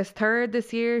August 3rd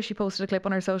this year, she posted a clip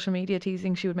on her social media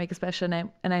teasing she would make a special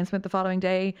announcement the following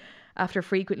day. After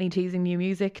frequently teasing new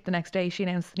music, the next day she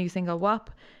announced the new single WAP,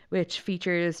 which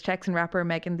features Texan rapper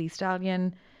Megan Thee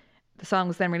Stallion. The song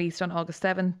was then released on August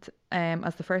 7th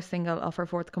as the first single of her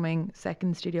forthcoming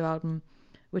second studio album,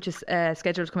 which is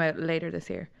scheduled to come out later this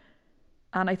year.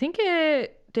 And I think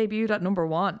it debuted at number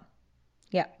 1.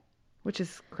 Yeah. Which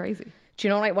is crazy. Do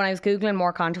you know, like, when I was Googling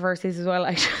more controversies as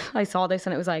well, I saw this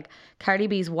and it was like, Cardi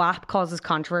B's WAP causes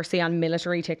controversy on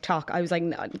military TikTok. I was like,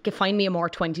 no, find me a more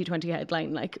 2020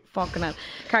 headline, like, fucking hell.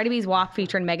 Cardi B's WAP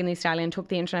featuring Megan Thee Stallion took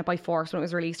the internet by force when it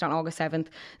was released on August 7th.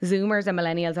 Zoomers and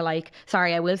millennials alike.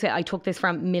 Sorry, I will say I took this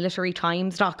from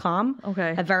militarytimes.com.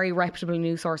 Okay. A very reputable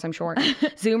news source, I'm sure.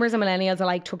 Zoomers and millennials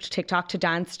alike took to TikTok to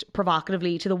dance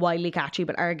provocatively to the wildly catchy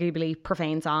but arguably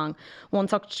profane song. One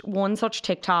such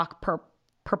TikTok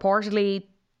purportedly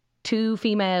 2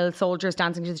 female soldiers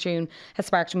dancing to the tune has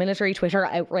sparked military Twitter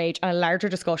outrage and a larger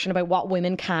discussion about what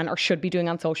women can or should be doing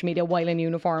on social media while in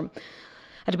uniform.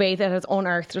 A debate that has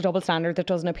unearthed a double standard that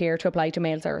doesn't appear to apply to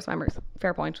male service members.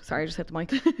 Fair point. Sorry, I just hit the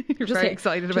mic. You're very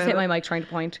excited about it. Just hit my mic trying to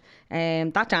point.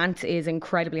 That dance is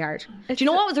incredibly hard. Do you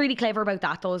know what was really clever about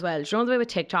that though as well? Do you know the way with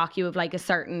TikTok you have like a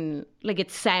certain, like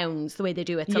it sounds the way they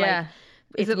do it. So yeah. Like,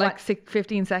 is it like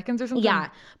 15 seconds or something? Yeah,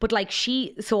 but like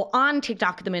so on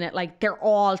TikTok at the minute, like they're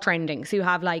all trending. So you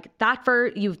have like that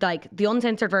you've like the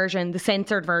uncensored version, the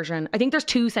censored version. I think there's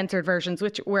 2 censored versions,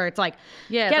 where it's like,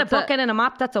 get a bucket and a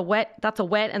mop. That's a wet,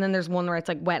 and then there's one where it's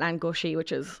like wet and gushy,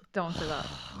 which is don't do that.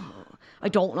 I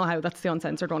don't know how that's the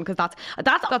uncensored one because that's worse.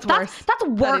 That's worse. That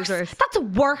is worse. That's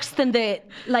worse than the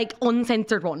like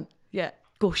uncensored one. Yeah.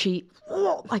 Gushy.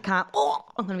 Oh, I can't. Oh,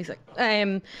 I'm gonna be sick.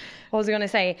 What was I gonna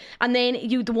say? And then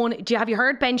have you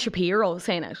heard Ben Shapiro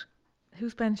saying it?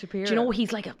 Who's Ben Shapiro? Do you know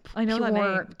he's like I know that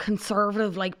pure name.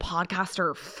 Conservative like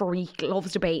podcaster freak,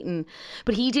 loves debating.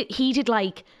 But he did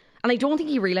like, and I don't think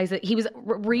he realised it. He was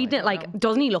reading it like,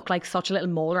 doesn't he look like such a little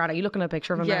mole rat? Are you looking at a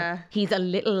picture of him? Yeah.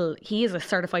 Now? He is a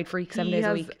certified freak 7 days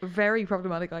a week. He has very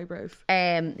problematic eyebrows.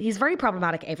 He's very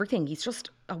problematic everything. He's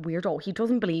just a weirdo. He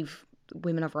doesn't believe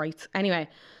women have rights. Anyway,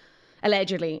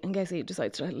 allegedly, in case he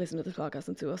decides to listen to this podcast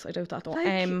and sue us. I doubt that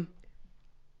though.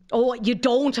 Oh, you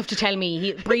don't have to tell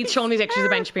me. Breathe showing me pictures of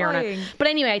Ben Shapiro now. But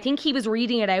anyway, I think he was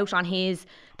reading it out on his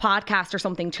podcast or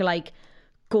something to like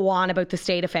go on about the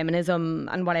state of feminism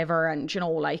and whatever, and you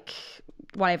know, like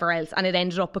whatever else, and it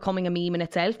ended up becoming a meme in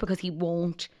itself because he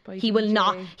will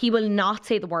not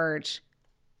say the word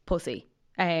pussy.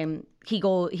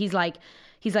 He's like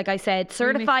I said,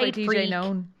 certified freak,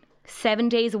 known 7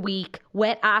 days a week,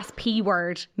 wet ass P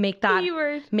word, make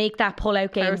that pull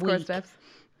out game week. Steps.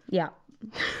 Yeah.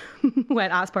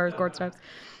 Wet ass powers court steps.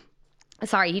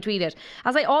 Sorry, he tweeted,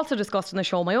 as I also discussed in the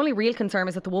show, my only real concern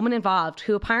is that the woman involved,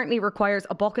 who apparently requires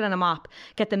a bucket and a mop,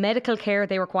 get the medical care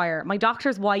they require. My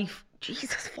doctor's wife,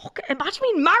 Jesus fuck, imagine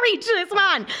being married to this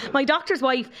man. My doctor's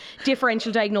wife,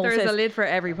 differential diagnosis. There's a lid for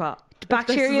every pot.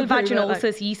 Bacterial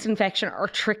vaginosis, yeast infection, or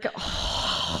trickle.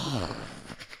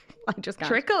 I just can't.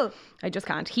 Trickle? I just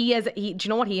can't. Do you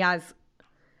know what he has?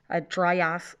 A dry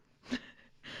ass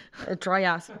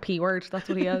P word. That's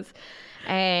what he has.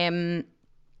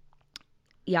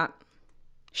 Yeah.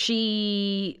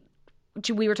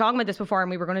 We were talking about this before, and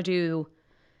we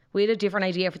had a different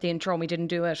idea for the intro and we didn't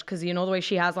do it because you know the way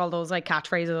she has all those like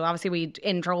catchphrases. Obviously we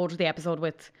introed the episode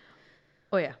with,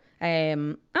 oh yeah,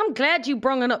 I'm glad you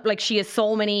brung it up. Like she has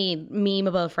so many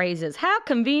memeable phrases. How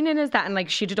convenient is that? And like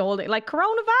she did all the like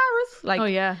coronavirus. Like, oh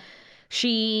yeah.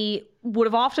 She would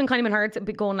have often kind of been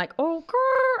heard going like, oh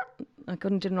grr. I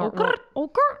didn't know. Oh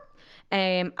grr.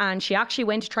 And she actually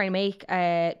went to try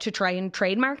and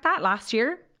trademark that last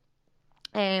year.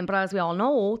 But as we all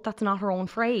know, that's not her own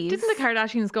phrase. Didn't the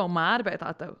Kardashians go mad about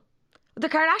that though? The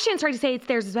Kardashians tried to say it's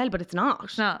theirs as well, but it's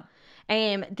not. No.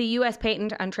 The US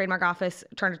Patent and Trademark Office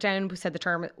turned it down, said the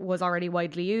term was already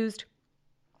widely used.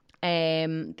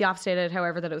 The office stated,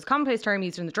 however, that it was a commonplace term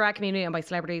used in the drag community and by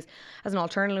celebrities as an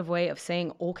alternative way of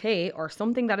saying okay or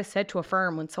something that is said to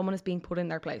affirm when someone is being put in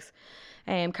their place.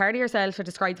 Cardi herself had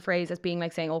described the phrase as being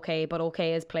like saying okay, but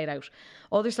okay is played out.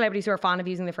 Other celebrities who are fond of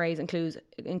using the phrase include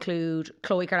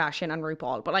Khloe Kardashian and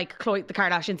RuPaul, but like the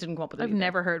Kardashians didn't come up with it. I've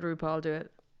never heard RuPaul do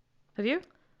it. Have you?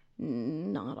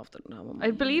 Not often. No.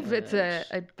 I believe it's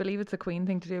a Queen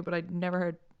thing to do, but I'd never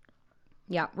heard.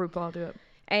 Yeah, RuPaul do it.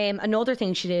 Another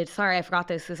thing she did. Sorry, I forgot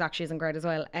this. This actually isn't great as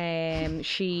well.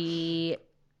 She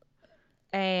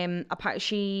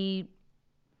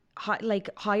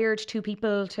hired 2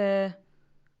 people to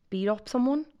beat up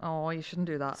someone. Oh, you should't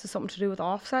do that. So something to do with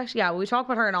Offset. Yeah, we talk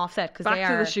about her in Offset because back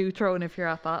to the shoe throwing if you're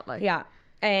at that. Like, yeah.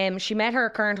 She met her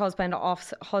current husband,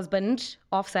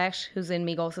 Offset, who's in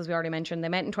Migos, as we already mentioned. They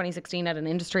met in 2016 at an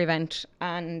industry event,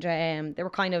 and they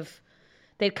were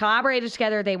they'd collaborated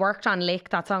together. They worked on Lick,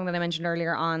 that song that I mentioned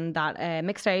earlier, on that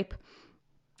mixtape.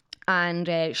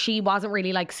 And she wasn't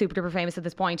really like super duper famous at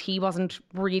this point. He wasn't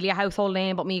really a household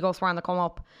name, but Migos were on the come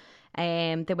up.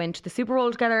 They went to the Super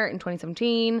Bowl together in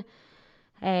 2017.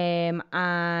 And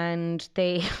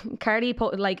Cardi,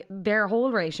 their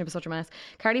whole relationship is such a mess.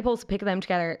 Cardi posted a pic of them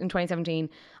together in 2017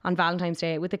 on Valentine's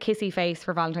Day with a kissy face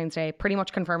for Valentine's Day, pretty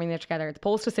much confirming they're together. The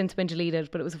post has since been deleted,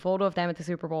 but it was a photo of them at the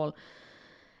Super Bowl.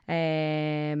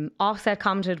 Offset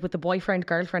commented with the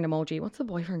boyfriend-girlfriend emoji. What's the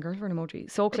boyfriend-girlfriend emoji?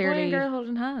 So clearly... The boy and girl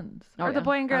holding hands. Or the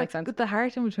boy and girl with the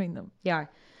heart in between them. Yeah.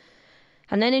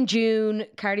 And then in June,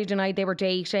 Cardi denied they were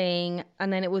dating.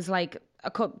 And then it was like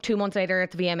 2 months later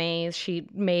at the VMAs, she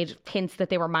made hints that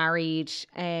they were married,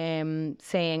 saying,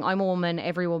 I'm a woman,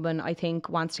 every woman, I think,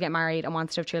 wants to get married and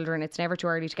wants to have children. It's never too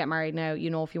early to get married now. You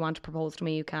know, if you want to propose to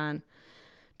me, you can.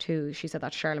 She said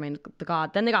that to Charlemagne the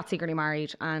God. Then they got secretly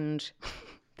married, and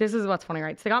This is what's funny,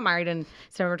 right? So they got married in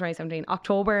September 2017.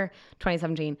 October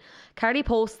 2017. Cardi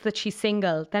posts that she's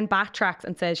single, then backtracks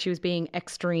and says she was being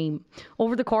extreme.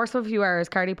 Over the course of a few hours,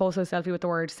 Cardi posted a selfie with the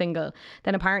word single,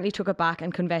 then apparently took it back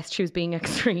and confessed she was being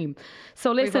extreme.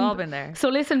 So listen, We've all been there. So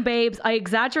listen, babes, I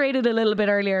exaggerated a little bit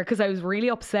earlier because I was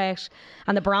really upset,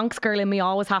 and the Bronx girl in me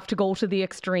always have to go to the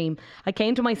extreme. I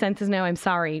came to my senses now, I'm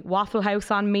sorry. Waffle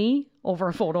House on me over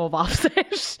a photo of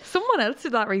Offset. Someone else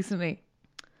did that recently.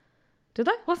 Did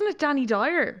they? Wasn't it Danny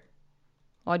Dyer?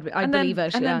 I'd believe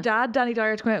it. And yeah. then Dad, Danny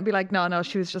Dyer, to come out and be like, no,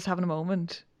 she was just having a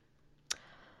moment.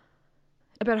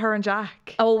 About her and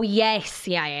Jack. Oh yes,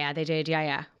 yeah, they did,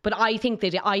 yeah. But I think they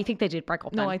did break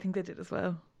up. No, then. I think they did as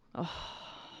well.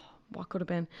 What could have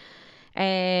been?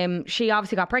 She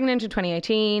obviously got pregnant in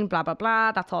 2018. Blah blah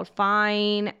blah. That's all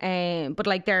fine. But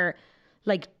like they're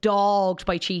like dogged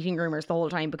by cheating rumors the whole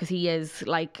time because he has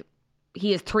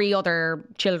 3 other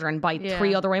children by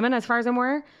 3 other women, as far as I'm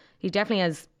aware. He definitely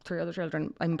has 3 other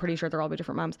children. I'm pretty sure they're all by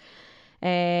different moms.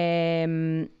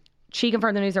 She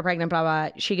confirmed the news they're pregnant, blah, blah.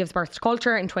 She gives birth to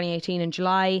Culture in 2018 in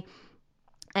July.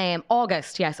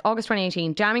 August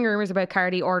 2018. Damning rumours about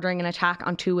Cardi ordering an attack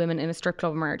on 2 women in a strip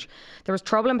club emerge. There was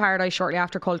trouble in paradise shortly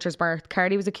after Culture's birth.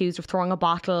 Cardi was accused of throwing a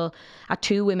bottle at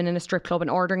 2 women in a strip club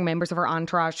and ordering members of her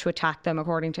entourage to attack them,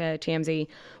 according to TMZ.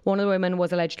 One of the women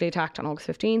was allegedly attacked on August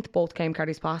 15th. Both claimed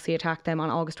Cardi's posse attacked them on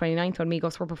August 29th when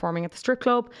Migos were performing at the strip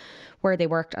club where they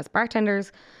worked as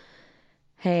bartenders.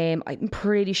 I'm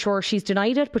pretty sure she's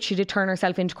denied it, but she did turn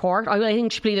herself into court. I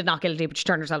think she pleaded not guilty, but she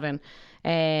turned herself in.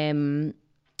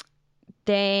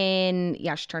 Then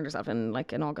she turned herself in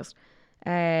like in August.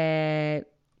 And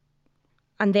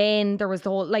then there was the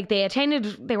whole, like, they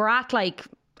were at like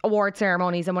award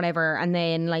ceremonies and whatever, and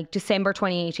then like December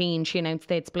 2018 she announced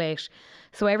they'd split.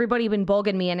 So everybody been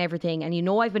bugging me and everything, and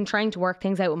I've been trying to work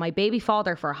things out with my baby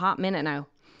father for a hot minute now.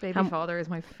 Baby father is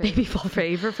my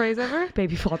favourite phrase ever.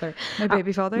 Baby father. My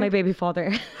baby father. My baby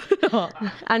father.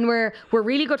 And we're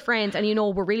really good friends, and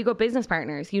we're really good business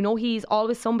partners. He's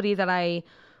always somebody that I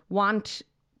went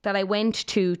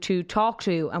to talk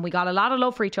to, and we got a lot of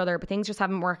love for each other, but things just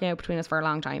haven't worked out between us for a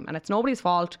long time, and it's nobody's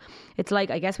fault. It's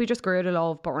like, I guess we just grew out of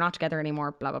love, but we're not together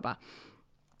anymore, blah blah blah.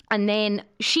 And then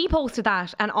she posted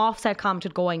that, and Offset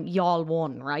commented going, y'all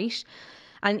won, right?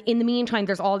 And in the meantime,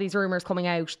 there's all these rumours coming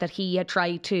out that he had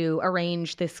tried to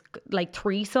arrange this like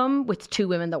threesome with 2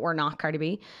 women that were not Cardi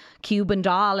B, Cuban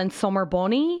Doll and Summer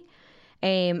Bunny.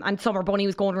 And Summer Bunny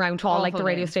was going around to all like the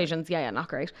radio stations. Yeah, not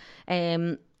great.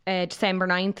 December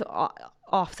 9th,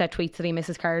 Offset tweets that he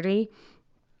misses Cardi,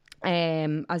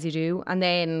 as you do. And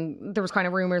then there was kind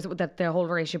of rumours that the whole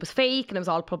relationship was fake and it was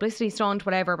all publicity stunt,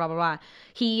 whatever, blah, blah, blah.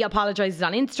 He apologises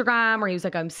on Instagram, where he was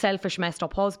like, I'm selfish, messed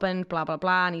up husband, blah, blah,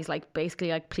 blah. And he's like basically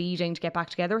like pleading to get back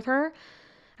together with her.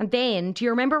 And then, do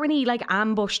you remember when he like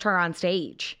ambushed her on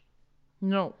stage?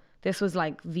 No. This was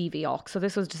like VV So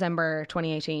this was December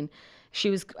 2018. She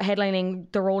was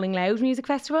headlining the Rolling Loud Music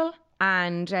Festival,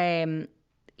 and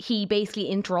he basically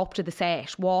interrupted the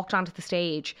set, walked onto the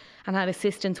stage, and had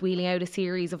assistants wheeling out a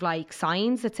series of like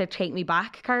signs that said, "Take me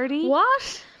back, Cardi."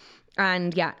 What?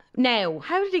 And now,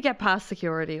 how did he get past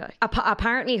security? Like,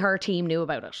 apparently her team knew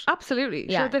about it. Absolutely.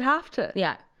 Yeah. Sure, they'd have to.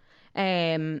 Yeah.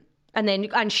 And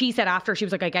she said after, she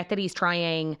was like, I get that he's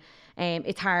trying.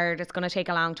 It's hard. It's going to take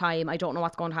a long time. I don't know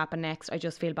what's going to happen next. I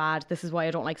just feel bad. This is why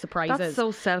I don't like surprises. That's so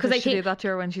selfish to do that to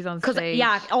her when she's on stage.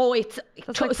 Yeah. Oh, it's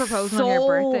that's like proposing on your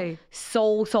birthday.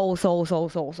 So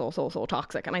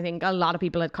toxic. And I think a lot of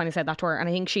people had kind of said that to her. And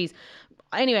I think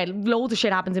anyway, loads of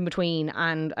shit happens in between.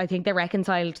 And I think they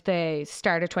reconciled the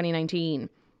start of 2019.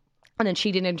 And then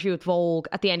she did an interview with Vogue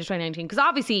at the end of 2019. Because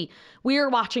obviously we're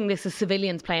watching this as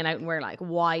civilians playing out, and we're like,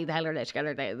 why the hell are they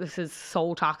together? This is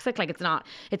so toxic. Like, it's not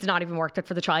even worth it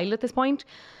for the child at this point.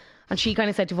 And she kind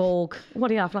of said to Vogue,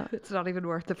 what are you laughing at? It's not even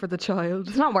worth it for the child.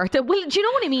 It's not worth it. Well, do you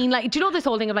know what I mean? Like, do you know this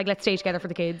whole thing of like, let's stay together for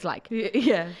the kids? Like,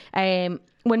 yeah.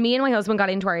 When me and my husband got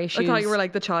into our issues, I thought you were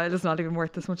like, the child is not even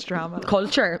worth this much drama.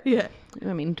 Culture. Yeah.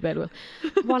 I mean, to bed will.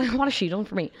 What has she done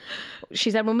for me?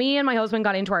 She said, when me and my husband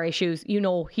got into our issues,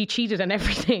 he cheated and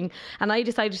everything. And I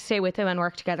decided to stay with him and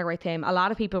work together with him. A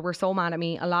lot of people were so mad at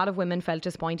me. A lot of women felt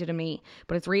disappointed in me.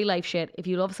 But it's real life shit. If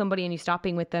you love somebody and you stop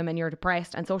being with them and you're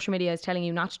depressed, and social media is telling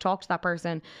you not to talk to that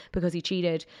person because he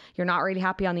cheated, you're not really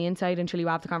happy on the inside until you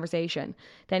have the conversation.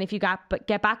 Then if you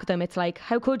get back with them, it's like,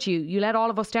 how could you? You let all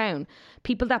of us down.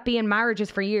 People that be in marriages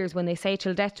for years, when they say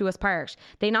till death do us part,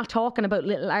 they're not talking about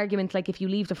little arguments like if you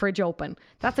leave the fridge open.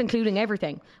 That's including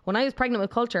everything. When I was pregnant with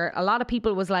Culture, a lot of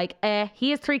people was like, he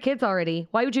has 3 kids already.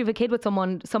 Why would you have a kid with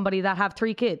somebody that have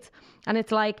 3 kids? And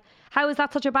it's like, how is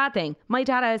that such a bad thing? My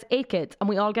dad has 8 kids and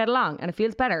we all get along and it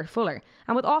feels better, fuller.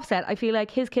 And with Offset, I feel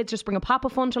like his kids just bring a pop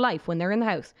of fun to life when they're in the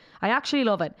house. I actually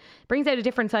love it. Brings out a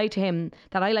different side to him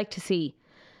that I like to see.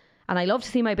 And I love to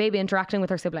see my baby interacting with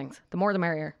her siblings. The more the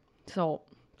merrier. So,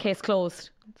 case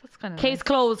closed. That's kind of Case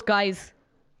closed, guys.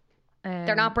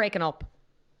 They're not breaking up.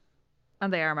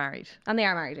 And they are married. And they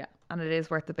are married, yeah. And it is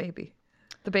worth the baby.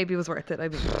 The baby was worth it, I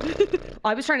mean.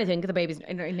 I was trying to think of the baby's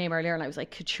name earlier and I was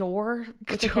like, Couture?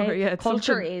 Couture, yeah.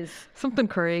 Culture is... Something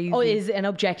crazy. Oh, it is an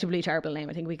objectively terrible name.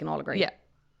 I think we can all agree. Yeah.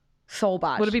 So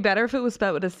bad. Would it be better if it was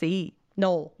spelled with a C?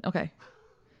 No. Okay.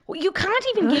 Well, you can't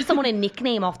even give someone a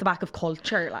nickname off the back of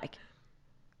Culture, like.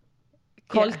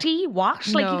 Culty? What?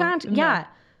 Like, No, you can't... no. Yeah.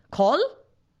 Cull?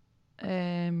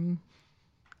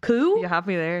 Coo? You have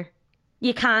me there.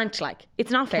 You can't, like.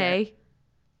 It's not fair.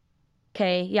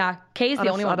 K, yeah. K is the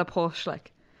only one. At a push,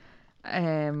 like.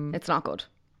 It's not good.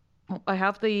 I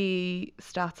have the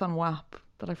stats on WAP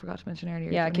that I forgot to mention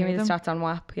earlier. Yeah, Do give you me need the them? stats on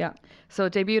WAP, yeah. So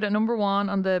it debuted at number 1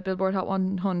 on the Billboard Hot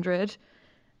 100,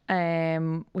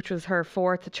 which was her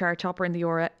 4th chart topper in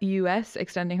the US,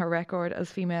 extending her record as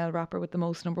female rapper with the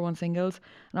most number 1 singles,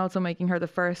 and also making her the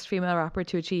first female rapper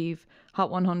to achieve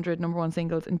Hot 100 number 1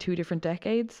 singles in 2 different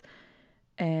decades.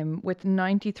 With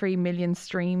 93 million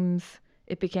streams,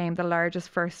 it became the largest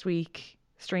first week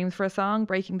streams for a song,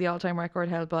 breaking the all-time record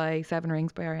held by 7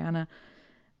 Rings by Ariana.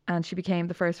 And she became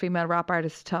the first female rap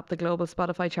artist to top the global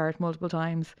Spotify chart multiple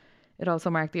times. It also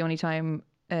marked the only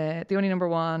number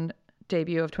 1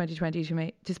 debut of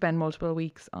 2020 to spend multiple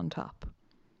weeks on top.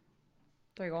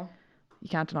 There you go. You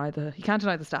can't deny the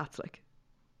stats. Like,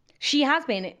 she has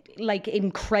been like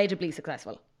incredibly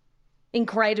successful.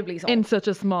 Incredibly so. In such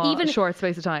a short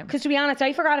space of time. Because to be honest,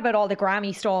 I forgot about all the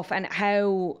Grammy stuff and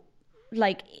how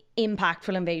like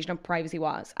impactful Invasion of Privacy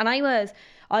was. And I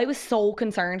was so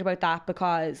concerned about that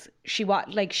because she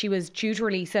was due to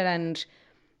release it and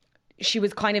she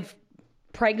was kind of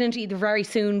pregnant either very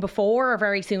soon before or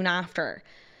very soon after.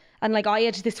 And like I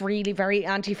had this really very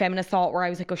anti-feminist thought where I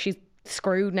was like, oh, she's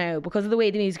screwed now because of the way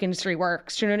the music industry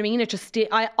works. Do you know what I mean? It just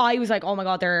I was like, oh my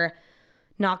God, they're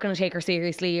not going to take her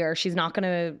seriously or she's not going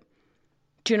to,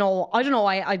 do you know, I don't know.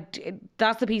 I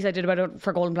that's the piece I did about it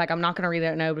for Golden Plaque. I'm not going to read it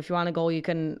out now, but if you want to go, you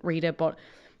can read it. But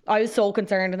I was so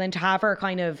concerned. And then to have her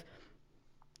kind of,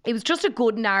 it was just a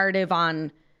good narrative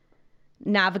on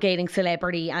navigating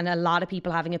celebrity and a lot of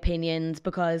people having opinions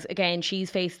because, again, she's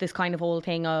faced this kind of whole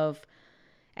thing of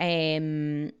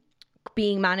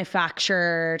being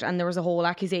manufactured, and there was a whole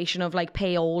accusation of like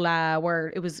payola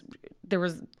where there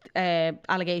was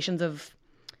allegations of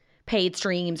paid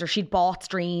streams or she'd bought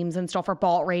streams and stuff or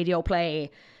bought radio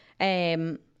play.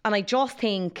 And I just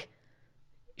think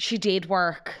she did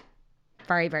work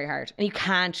very, very hard. And you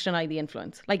can't deny the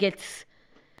influence. Like it's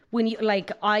when you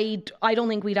like I don't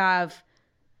think we'd have,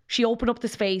 she opened up the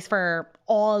space for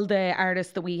all the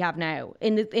artists that we have now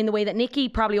in the way that Nicki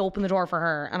probably opened the door for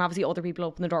her, and obviously other people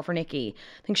opened the door for Nicki.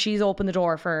 I think she's opened the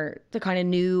door for the kind of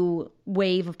new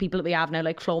wave of people that we have now,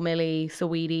 like Flo Milli,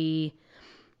 Saweetie,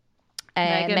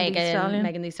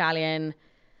 Megan Thee Stallion.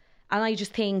 And I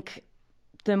just think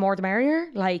the more the merrier.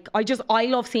 Like I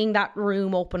love seeing that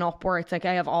room open up where it's like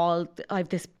I have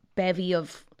this bevy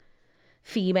of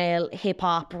female hip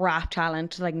hop rap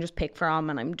talent that I can just pick from,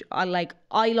 and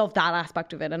I love that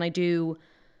aspect of it. And I do.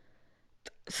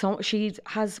 So she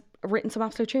has written some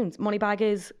absolute tunes. Moneybag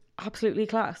is absolutely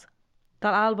class.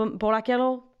 That album Bodak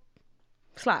Yellow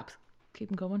slaps. Keep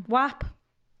them going. WAP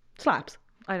slaps.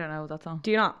 I don't know that song. Do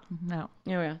you not? No.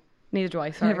 Oh yeah. Neither do I.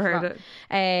 Sorry, Never heard it.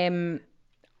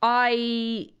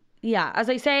 As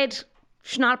I said,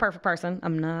 she's not a perfect person.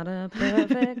 I'm not a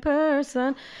perfect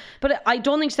person. But I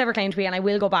don't think she's ever claimed to be, and I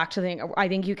will go back to the thing. I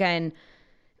think you can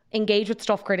engage with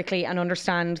stuff critically and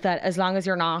understand that as long as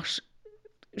you're not...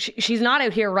 She's not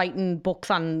out here writing books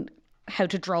on how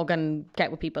to drug and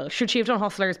get with people. Should she have done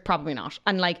Hustlers? Probably not.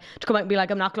 And like to come out and be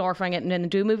like, I'm not glorifying it, and then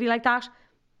do a movie like that,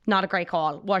 not a great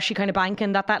call. Was she kind of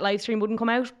banking that live stream wouldn't come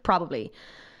out? Probably.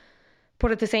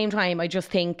 But at the same time, I just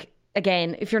think,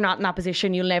 again, if you're not in that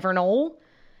position, you'll never know.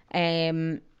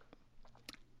 And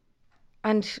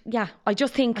yeah, I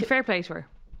just think... A fair play to her.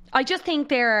 I just think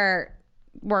there are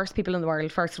worse people in the world,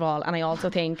 first of all. And I also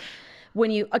think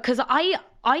when you... Because I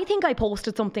think I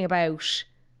posted something about...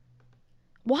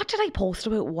 What did I post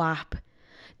about WAP?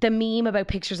 The meme about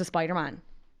pictures of Spider-Man.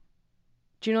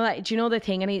 Do you know that? Do you know the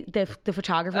thing? And the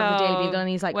photographer of the Daily Bugle, and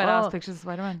he's like, wet ass pictures of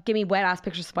Spider-Man. Give me wet ass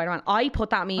pictures of Spider-Man. I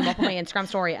put that meme up on my Instagram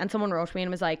story, and someone wrote to me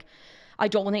and was like, I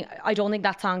don't think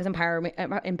that song is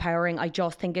empowering. I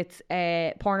just think it's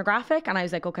pornographic. And I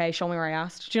was like, okay, show me where I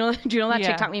asked. Do you know that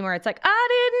TikTok meme where it's like,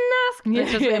 I didn't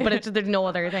ask, but there's no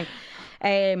other thing.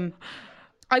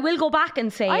 I will go back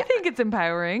and say, I think it's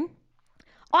empowering.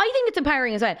 I think it's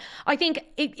empowering as well. I think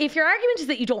if your argument is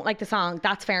that you don't like the song,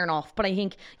 that's fair enough. But I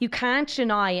think you can't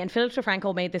deny, and Philip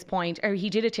DeFranco made this point, or he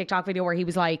did a TikTok video where he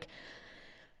was like,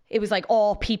 it was like,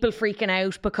 oh, people freaking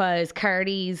out because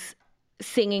Cardi's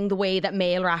singing the way that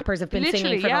male rappers have been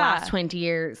singing for the last 20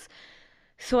 years.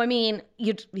 So, I mean,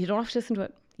 you don't have to listen to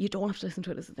it. You don't have to listen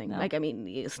to it is the thing. No. Like, I mean,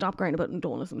 you stop crying about it and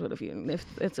don't listen to it if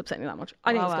it's upsetting you that much.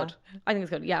 I think it's good. I think it's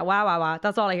good. Yeah, wah, wah, wah.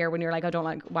 That's all I hear when you're like, I don't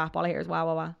like WAP. All I hear is wah,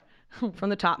 wah, wah. From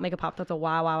the top, make a pop. That's a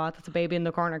wah, wah, wah. That's a baby in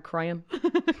the corner crying.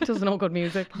 Just no good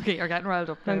music. Okay, you're getting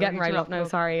riled up now. I'm getting riled up now.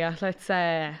 Sorry, yeah. Let's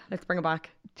bring it back.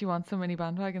 Do you want so many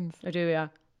bandwagons? I do, yeah.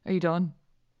 Are you done?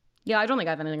 Yeah, I don't think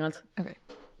I have anything else. Okay.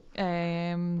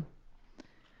 I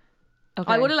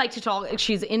would have liked to talk.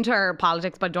 She's into her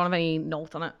politics, but I don't have any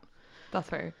notes on it. That's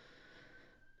fair.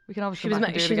 We can obviously.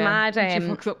 She's mad. She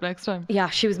fucks up next time. Yeah,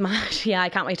 she was mad. Yeah, I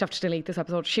can't wait to have to delete this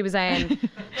episode. She was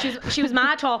she was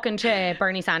mad talking to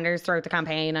Bernie Sanders throughout the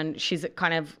campaign, and she's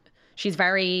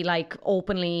very like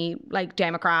openly like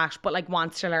Democrat, but like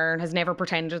wants to learn. Has never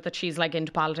pretended that she's like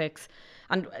into politics.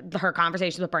 And her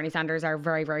conversations with Bernie Sanders are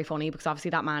very, very funny because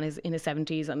obviously that man is in his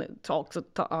 70s and it talks.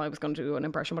 I was going to do an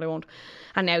impression, but I won't.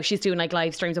 And now she's doing like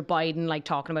live streams of Biden, like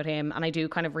talking about him. And I do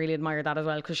kind of really admire that as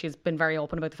well because she's been very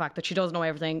open about the fact that she does know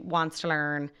everything, wants to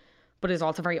learn, but is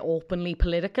also very openly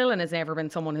political and has never been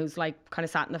someone who's like kind of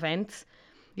sat in the fence.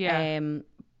 Yeah.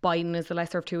 Biden is the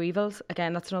lesser of two evils.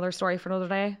 Again, that's another story for another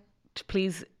day.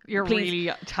 Please, really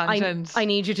tangent. I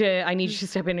need you to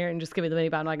step in here and just give me the mini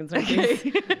bandwagons now,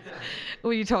 please.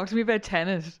 Will you talk to me about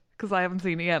Tenet? Because I haven't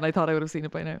seen it yet and I thought I would have seen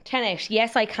it by now. Tenet,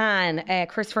 yes I can.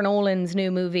 Christopher Nolan's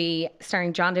new movie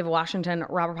starring John David Washington,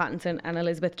 Robert Pattinson and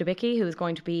Elizabeth Debicki, who is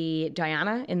going to be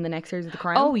Diana in the next series of The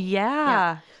Crown. Oh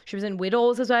yeah. She was in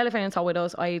Widows as well. If anyone saw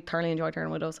Widows, I thoroughly enjoyed her in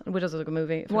Widows. And Widows is a good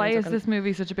movie. Why is this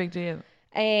movie such a big deal?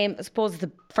 I suppose it's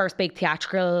the first big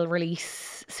theatrical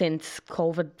release since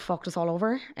COVID fucked us all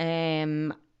over.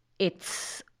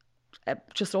 It's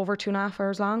just over 2.5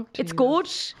 hours long. It's good.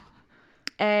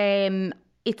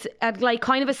 It's like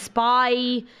kind of a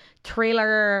spy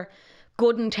thriller,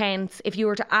 good and tense. If you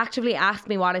were to actively ask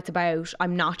me what it's about,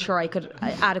 I'm not sure I could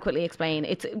adequately explain.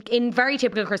 It's in very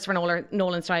typical Christopher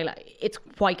Nolan style. It's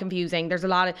quite confusing. There's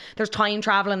time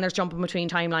travel and there's jumping between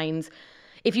timelines.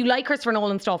 If you like Christopher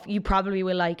Nolan stuff, you probably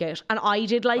will like it. And I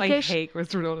did like it. I hate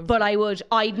Christopher Nolan but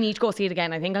I'd need to go see it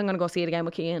again. I think I'm going to go see it again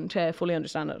with Cian to fully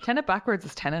understand it. Tenet backwards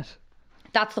is Tenet.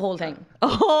 That's the whole thing.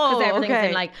 Oh, because everything's okay.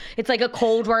 in like, it's like a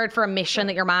code word for a mission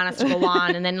that your man has to go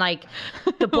on, and then like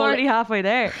the bullet. Already halfway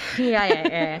there.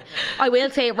 Yeah. I will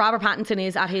say Robert Pattinson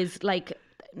is at his like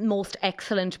most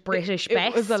excellent British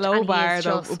best. It was a low bar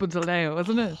though, up until now,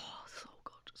 wasn't it? Oh, so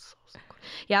good, so good.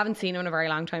 Yeah, I haven't seen him in a very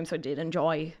long time, so I did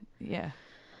enjoy. Yeah.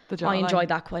 I enjoyed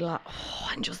that quite a lot. Oh,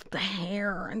 and just the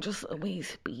hair and just the way he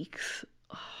speaks.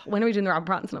 Oh, when are we doing the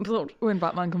Robert Pattinson episode? When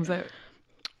Batman comes out.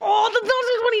 Oh, that's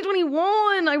not until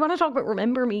 2021. I want to talk about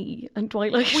Remember Me and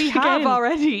Twilight. We have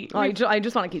already. I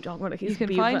just want to keep talking about it. You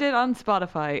can find it on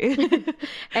Spotify.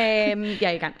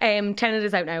 Yeah, you can. Tenet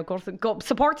is out now. Go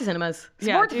support the cinemas.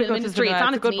 Support the film industry. It's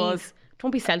on its knees. Buzz.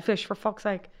 Don't be selfish, for fuck's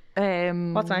sake.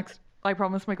 What's next? I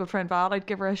promised my good friend Val I'd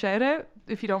give her a shout out,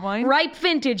 if you don't mind. Ripe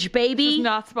Vintage, baby. This is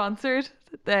not sponsored.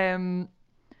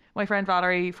 My friend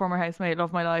Valerie, former housemate,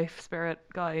 Love My Life, Spirit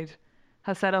Guide,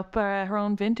 has set up her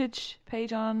own vintage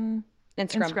page on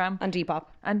Instagram. And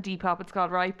Depop. It's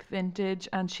called Ripe Vintage,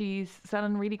 and she's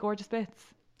selling really gorgeous bits.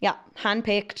 Yeah,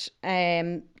 hand-picked,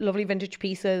 lovely vintage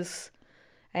pieces,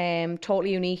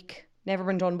 totally unique. Never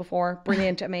been done before.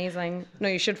 Brilliant, amazing. No,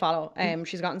 you should follow.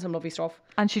 She's gotten some lovely stuff.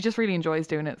 And she just really enjoys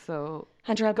doing it, so...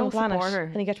 And you're helping plan it.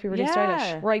 And you get to be really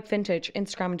stylish. Ripe Vintage,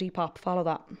 Instagram and Depop. Follow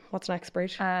that. What's next,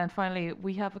 Bridge? And finally,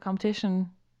 we have a competition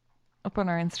up on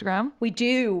our Instagram. We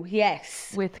do,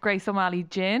 yes. With Grace O'Malley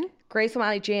Gin. Grace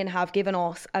O'Malley Gin have given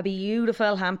us a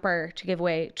beautiful hamper to give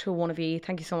away to one of you.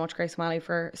 Thank you so much, Grace O'Malley,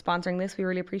 for sponsoring this. We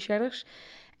really appreciate it.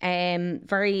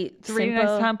 It's a really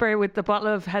nice hamper with the bottle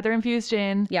of heather infused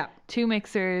gin. Yeah. 2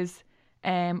 mixers.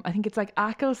 I think it's like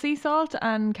Achill sea salt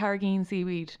and Carrageen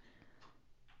seaweed.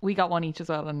 We got one each as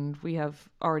well, and we have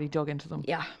already dug into them.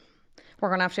 Yeah. We're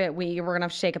gonna have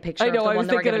to take a picture. I know. Of the I was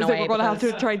one thinking that we're we're gonna have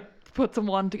to try put some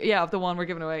one of the one we're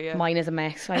giving away. Yeah, Mine is a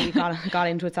mess. I got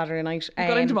into it Saturday night.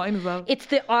 got into mine as well. It's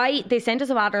they sent us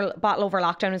a bottle over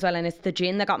lockdown as well, and it's the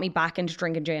gin that got me back into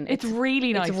drinking gin. It's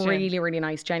really nice. It's gin. really, really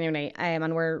nice, genuinely.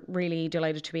 And we're really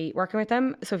delighted to be working with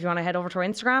them. So if you want to head over to our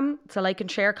Instagram, it's a like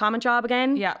and share comment job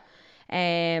again. Yeah.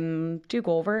 Do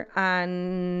go over,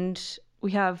 and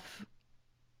we have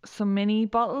some mini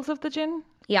bottles of the gin.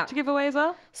 Yeah. To give away as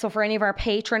well. So for any of our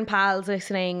patron pals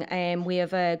listening, we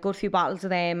have a good few bottles of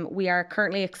them. We are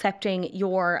currently accepting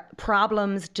your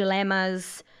problems,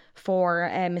 dilemmas for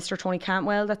Mr. Tony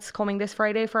Cantwell that's coming this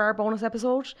Friday for our bonus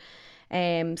episode.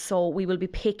 So we will be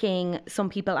picking some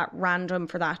people at random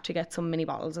for that to get some mini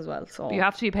bottles as well. So you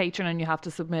have to be a patron and you have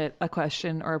to submit a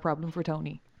question or a problem for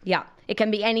Tony. Yeah, it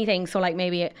can be anything. So like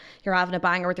maybe you're having a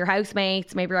banger with your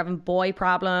housemates, maybe you're having boy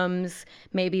problems,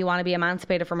 maybe you want to be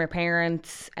emancipated from your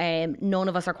parents. None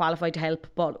of us are qualified to help,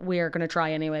 but we're going to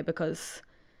try anyway because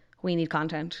we need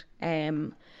content.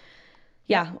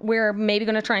 Yeah, we're maybe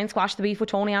going to try and squash the beef with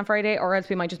Tony on Friday, or else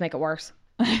we might just make it worse.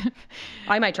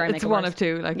 I might try and make it worse. It's one of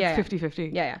two, like yeah,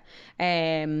 50-50.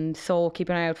 Yeah. So keep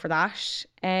an eye out for that.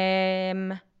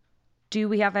 Do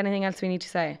we have anything else we need to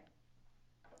say?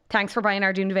 Thanks for buying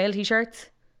our Dune de Vale t-shirts.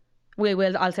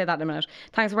 I'll say that in a minute.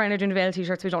 Thanks for buying our Dune de Vale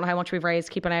t-shirts. We don't know how much we've raised.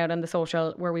 Keep an eye out on the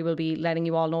social where we will be letting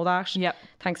you all know that. Yep.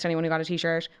 Thanks to anyone who got a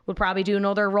t-shirt. We'll probably do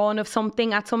another run of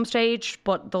something at some stage,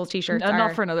 but those t-shirts are...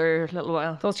 Not for another little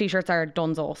while. Those t-shirts are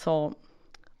donezo, so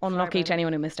unlucky to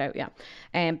anyone who missed out, yeah.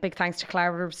 Big thanks to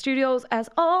Collaborative Studios. As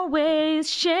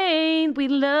always, Shane, we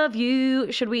love you.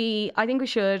 I think we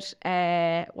should,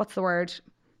 what's the word?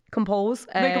 Compose.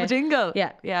 Make up a jingle.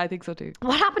 Yeah. Yeah, I think so too.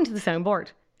 What happened to the soundboard?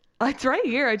 It's right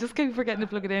here. I just keep forgetting to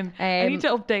plug it in. I need to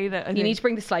update it. You need to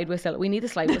bring the slide whistle. We need the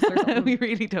slide whistle or something. We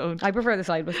really don't. I prefer the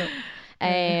slide whistle.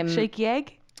 Shaky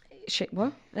egg?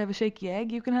 What? I have a shaky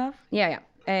egg you can have. Yeah.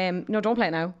 No, don't play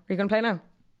it now. Are you going to play it now?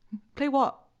 Play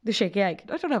what? The shaky egg.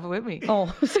 I don't have it with me.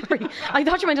 Oh, sorry. I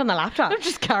thought you meant on the laptop. Don't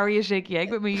just carry a shaky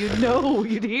egg with me. You'd know.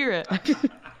 You'd hear it.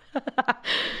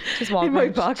 Just walk in my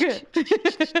pocket.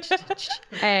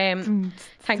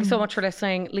 Thank you so much for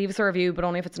listening. Leave us a review, but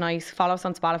only if it's nice. Follow us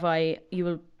on Spotify. You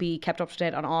will be kept up to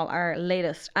date on all our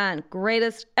latest and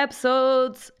greatest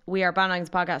episodes. We are Bandwagon's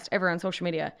Podcast everywhere on social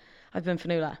media. I've been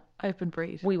Fanula. I've been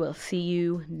Breed. We will see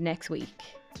you next week.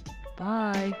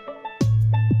 Bye.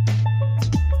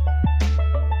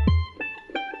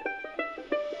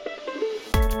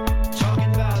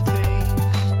 Talking about things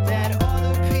that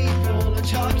other people are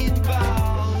talking about.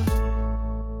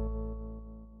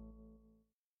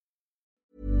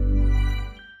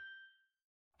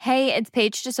 Hey, it's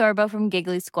Paige DeSorbo from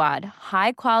Giggly Squad.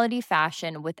 High quality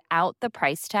fashion without the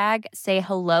price tag. Say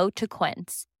hello to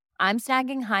Quince. I'm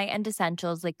snagging high-end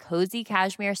essentials like cozy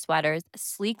cashmere sweaters,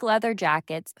 sleek leather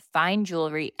jackets, fine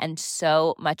jewelry, and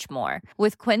so much more.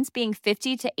 With Quince being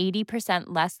 50 to 80%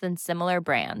 less than similar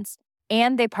brands.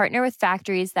 And they partner with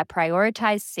factories that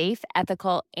prioritize safe,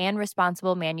 ethical, and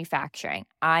responsible manufacturing.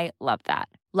 I love that.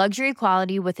 Luxury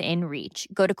quality within reach.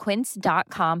 Go to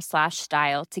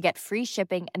quince.com/style to get free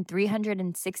shipping and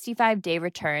 365-day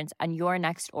returns on your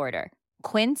next order.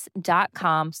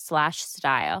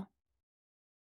 Quince.com/style.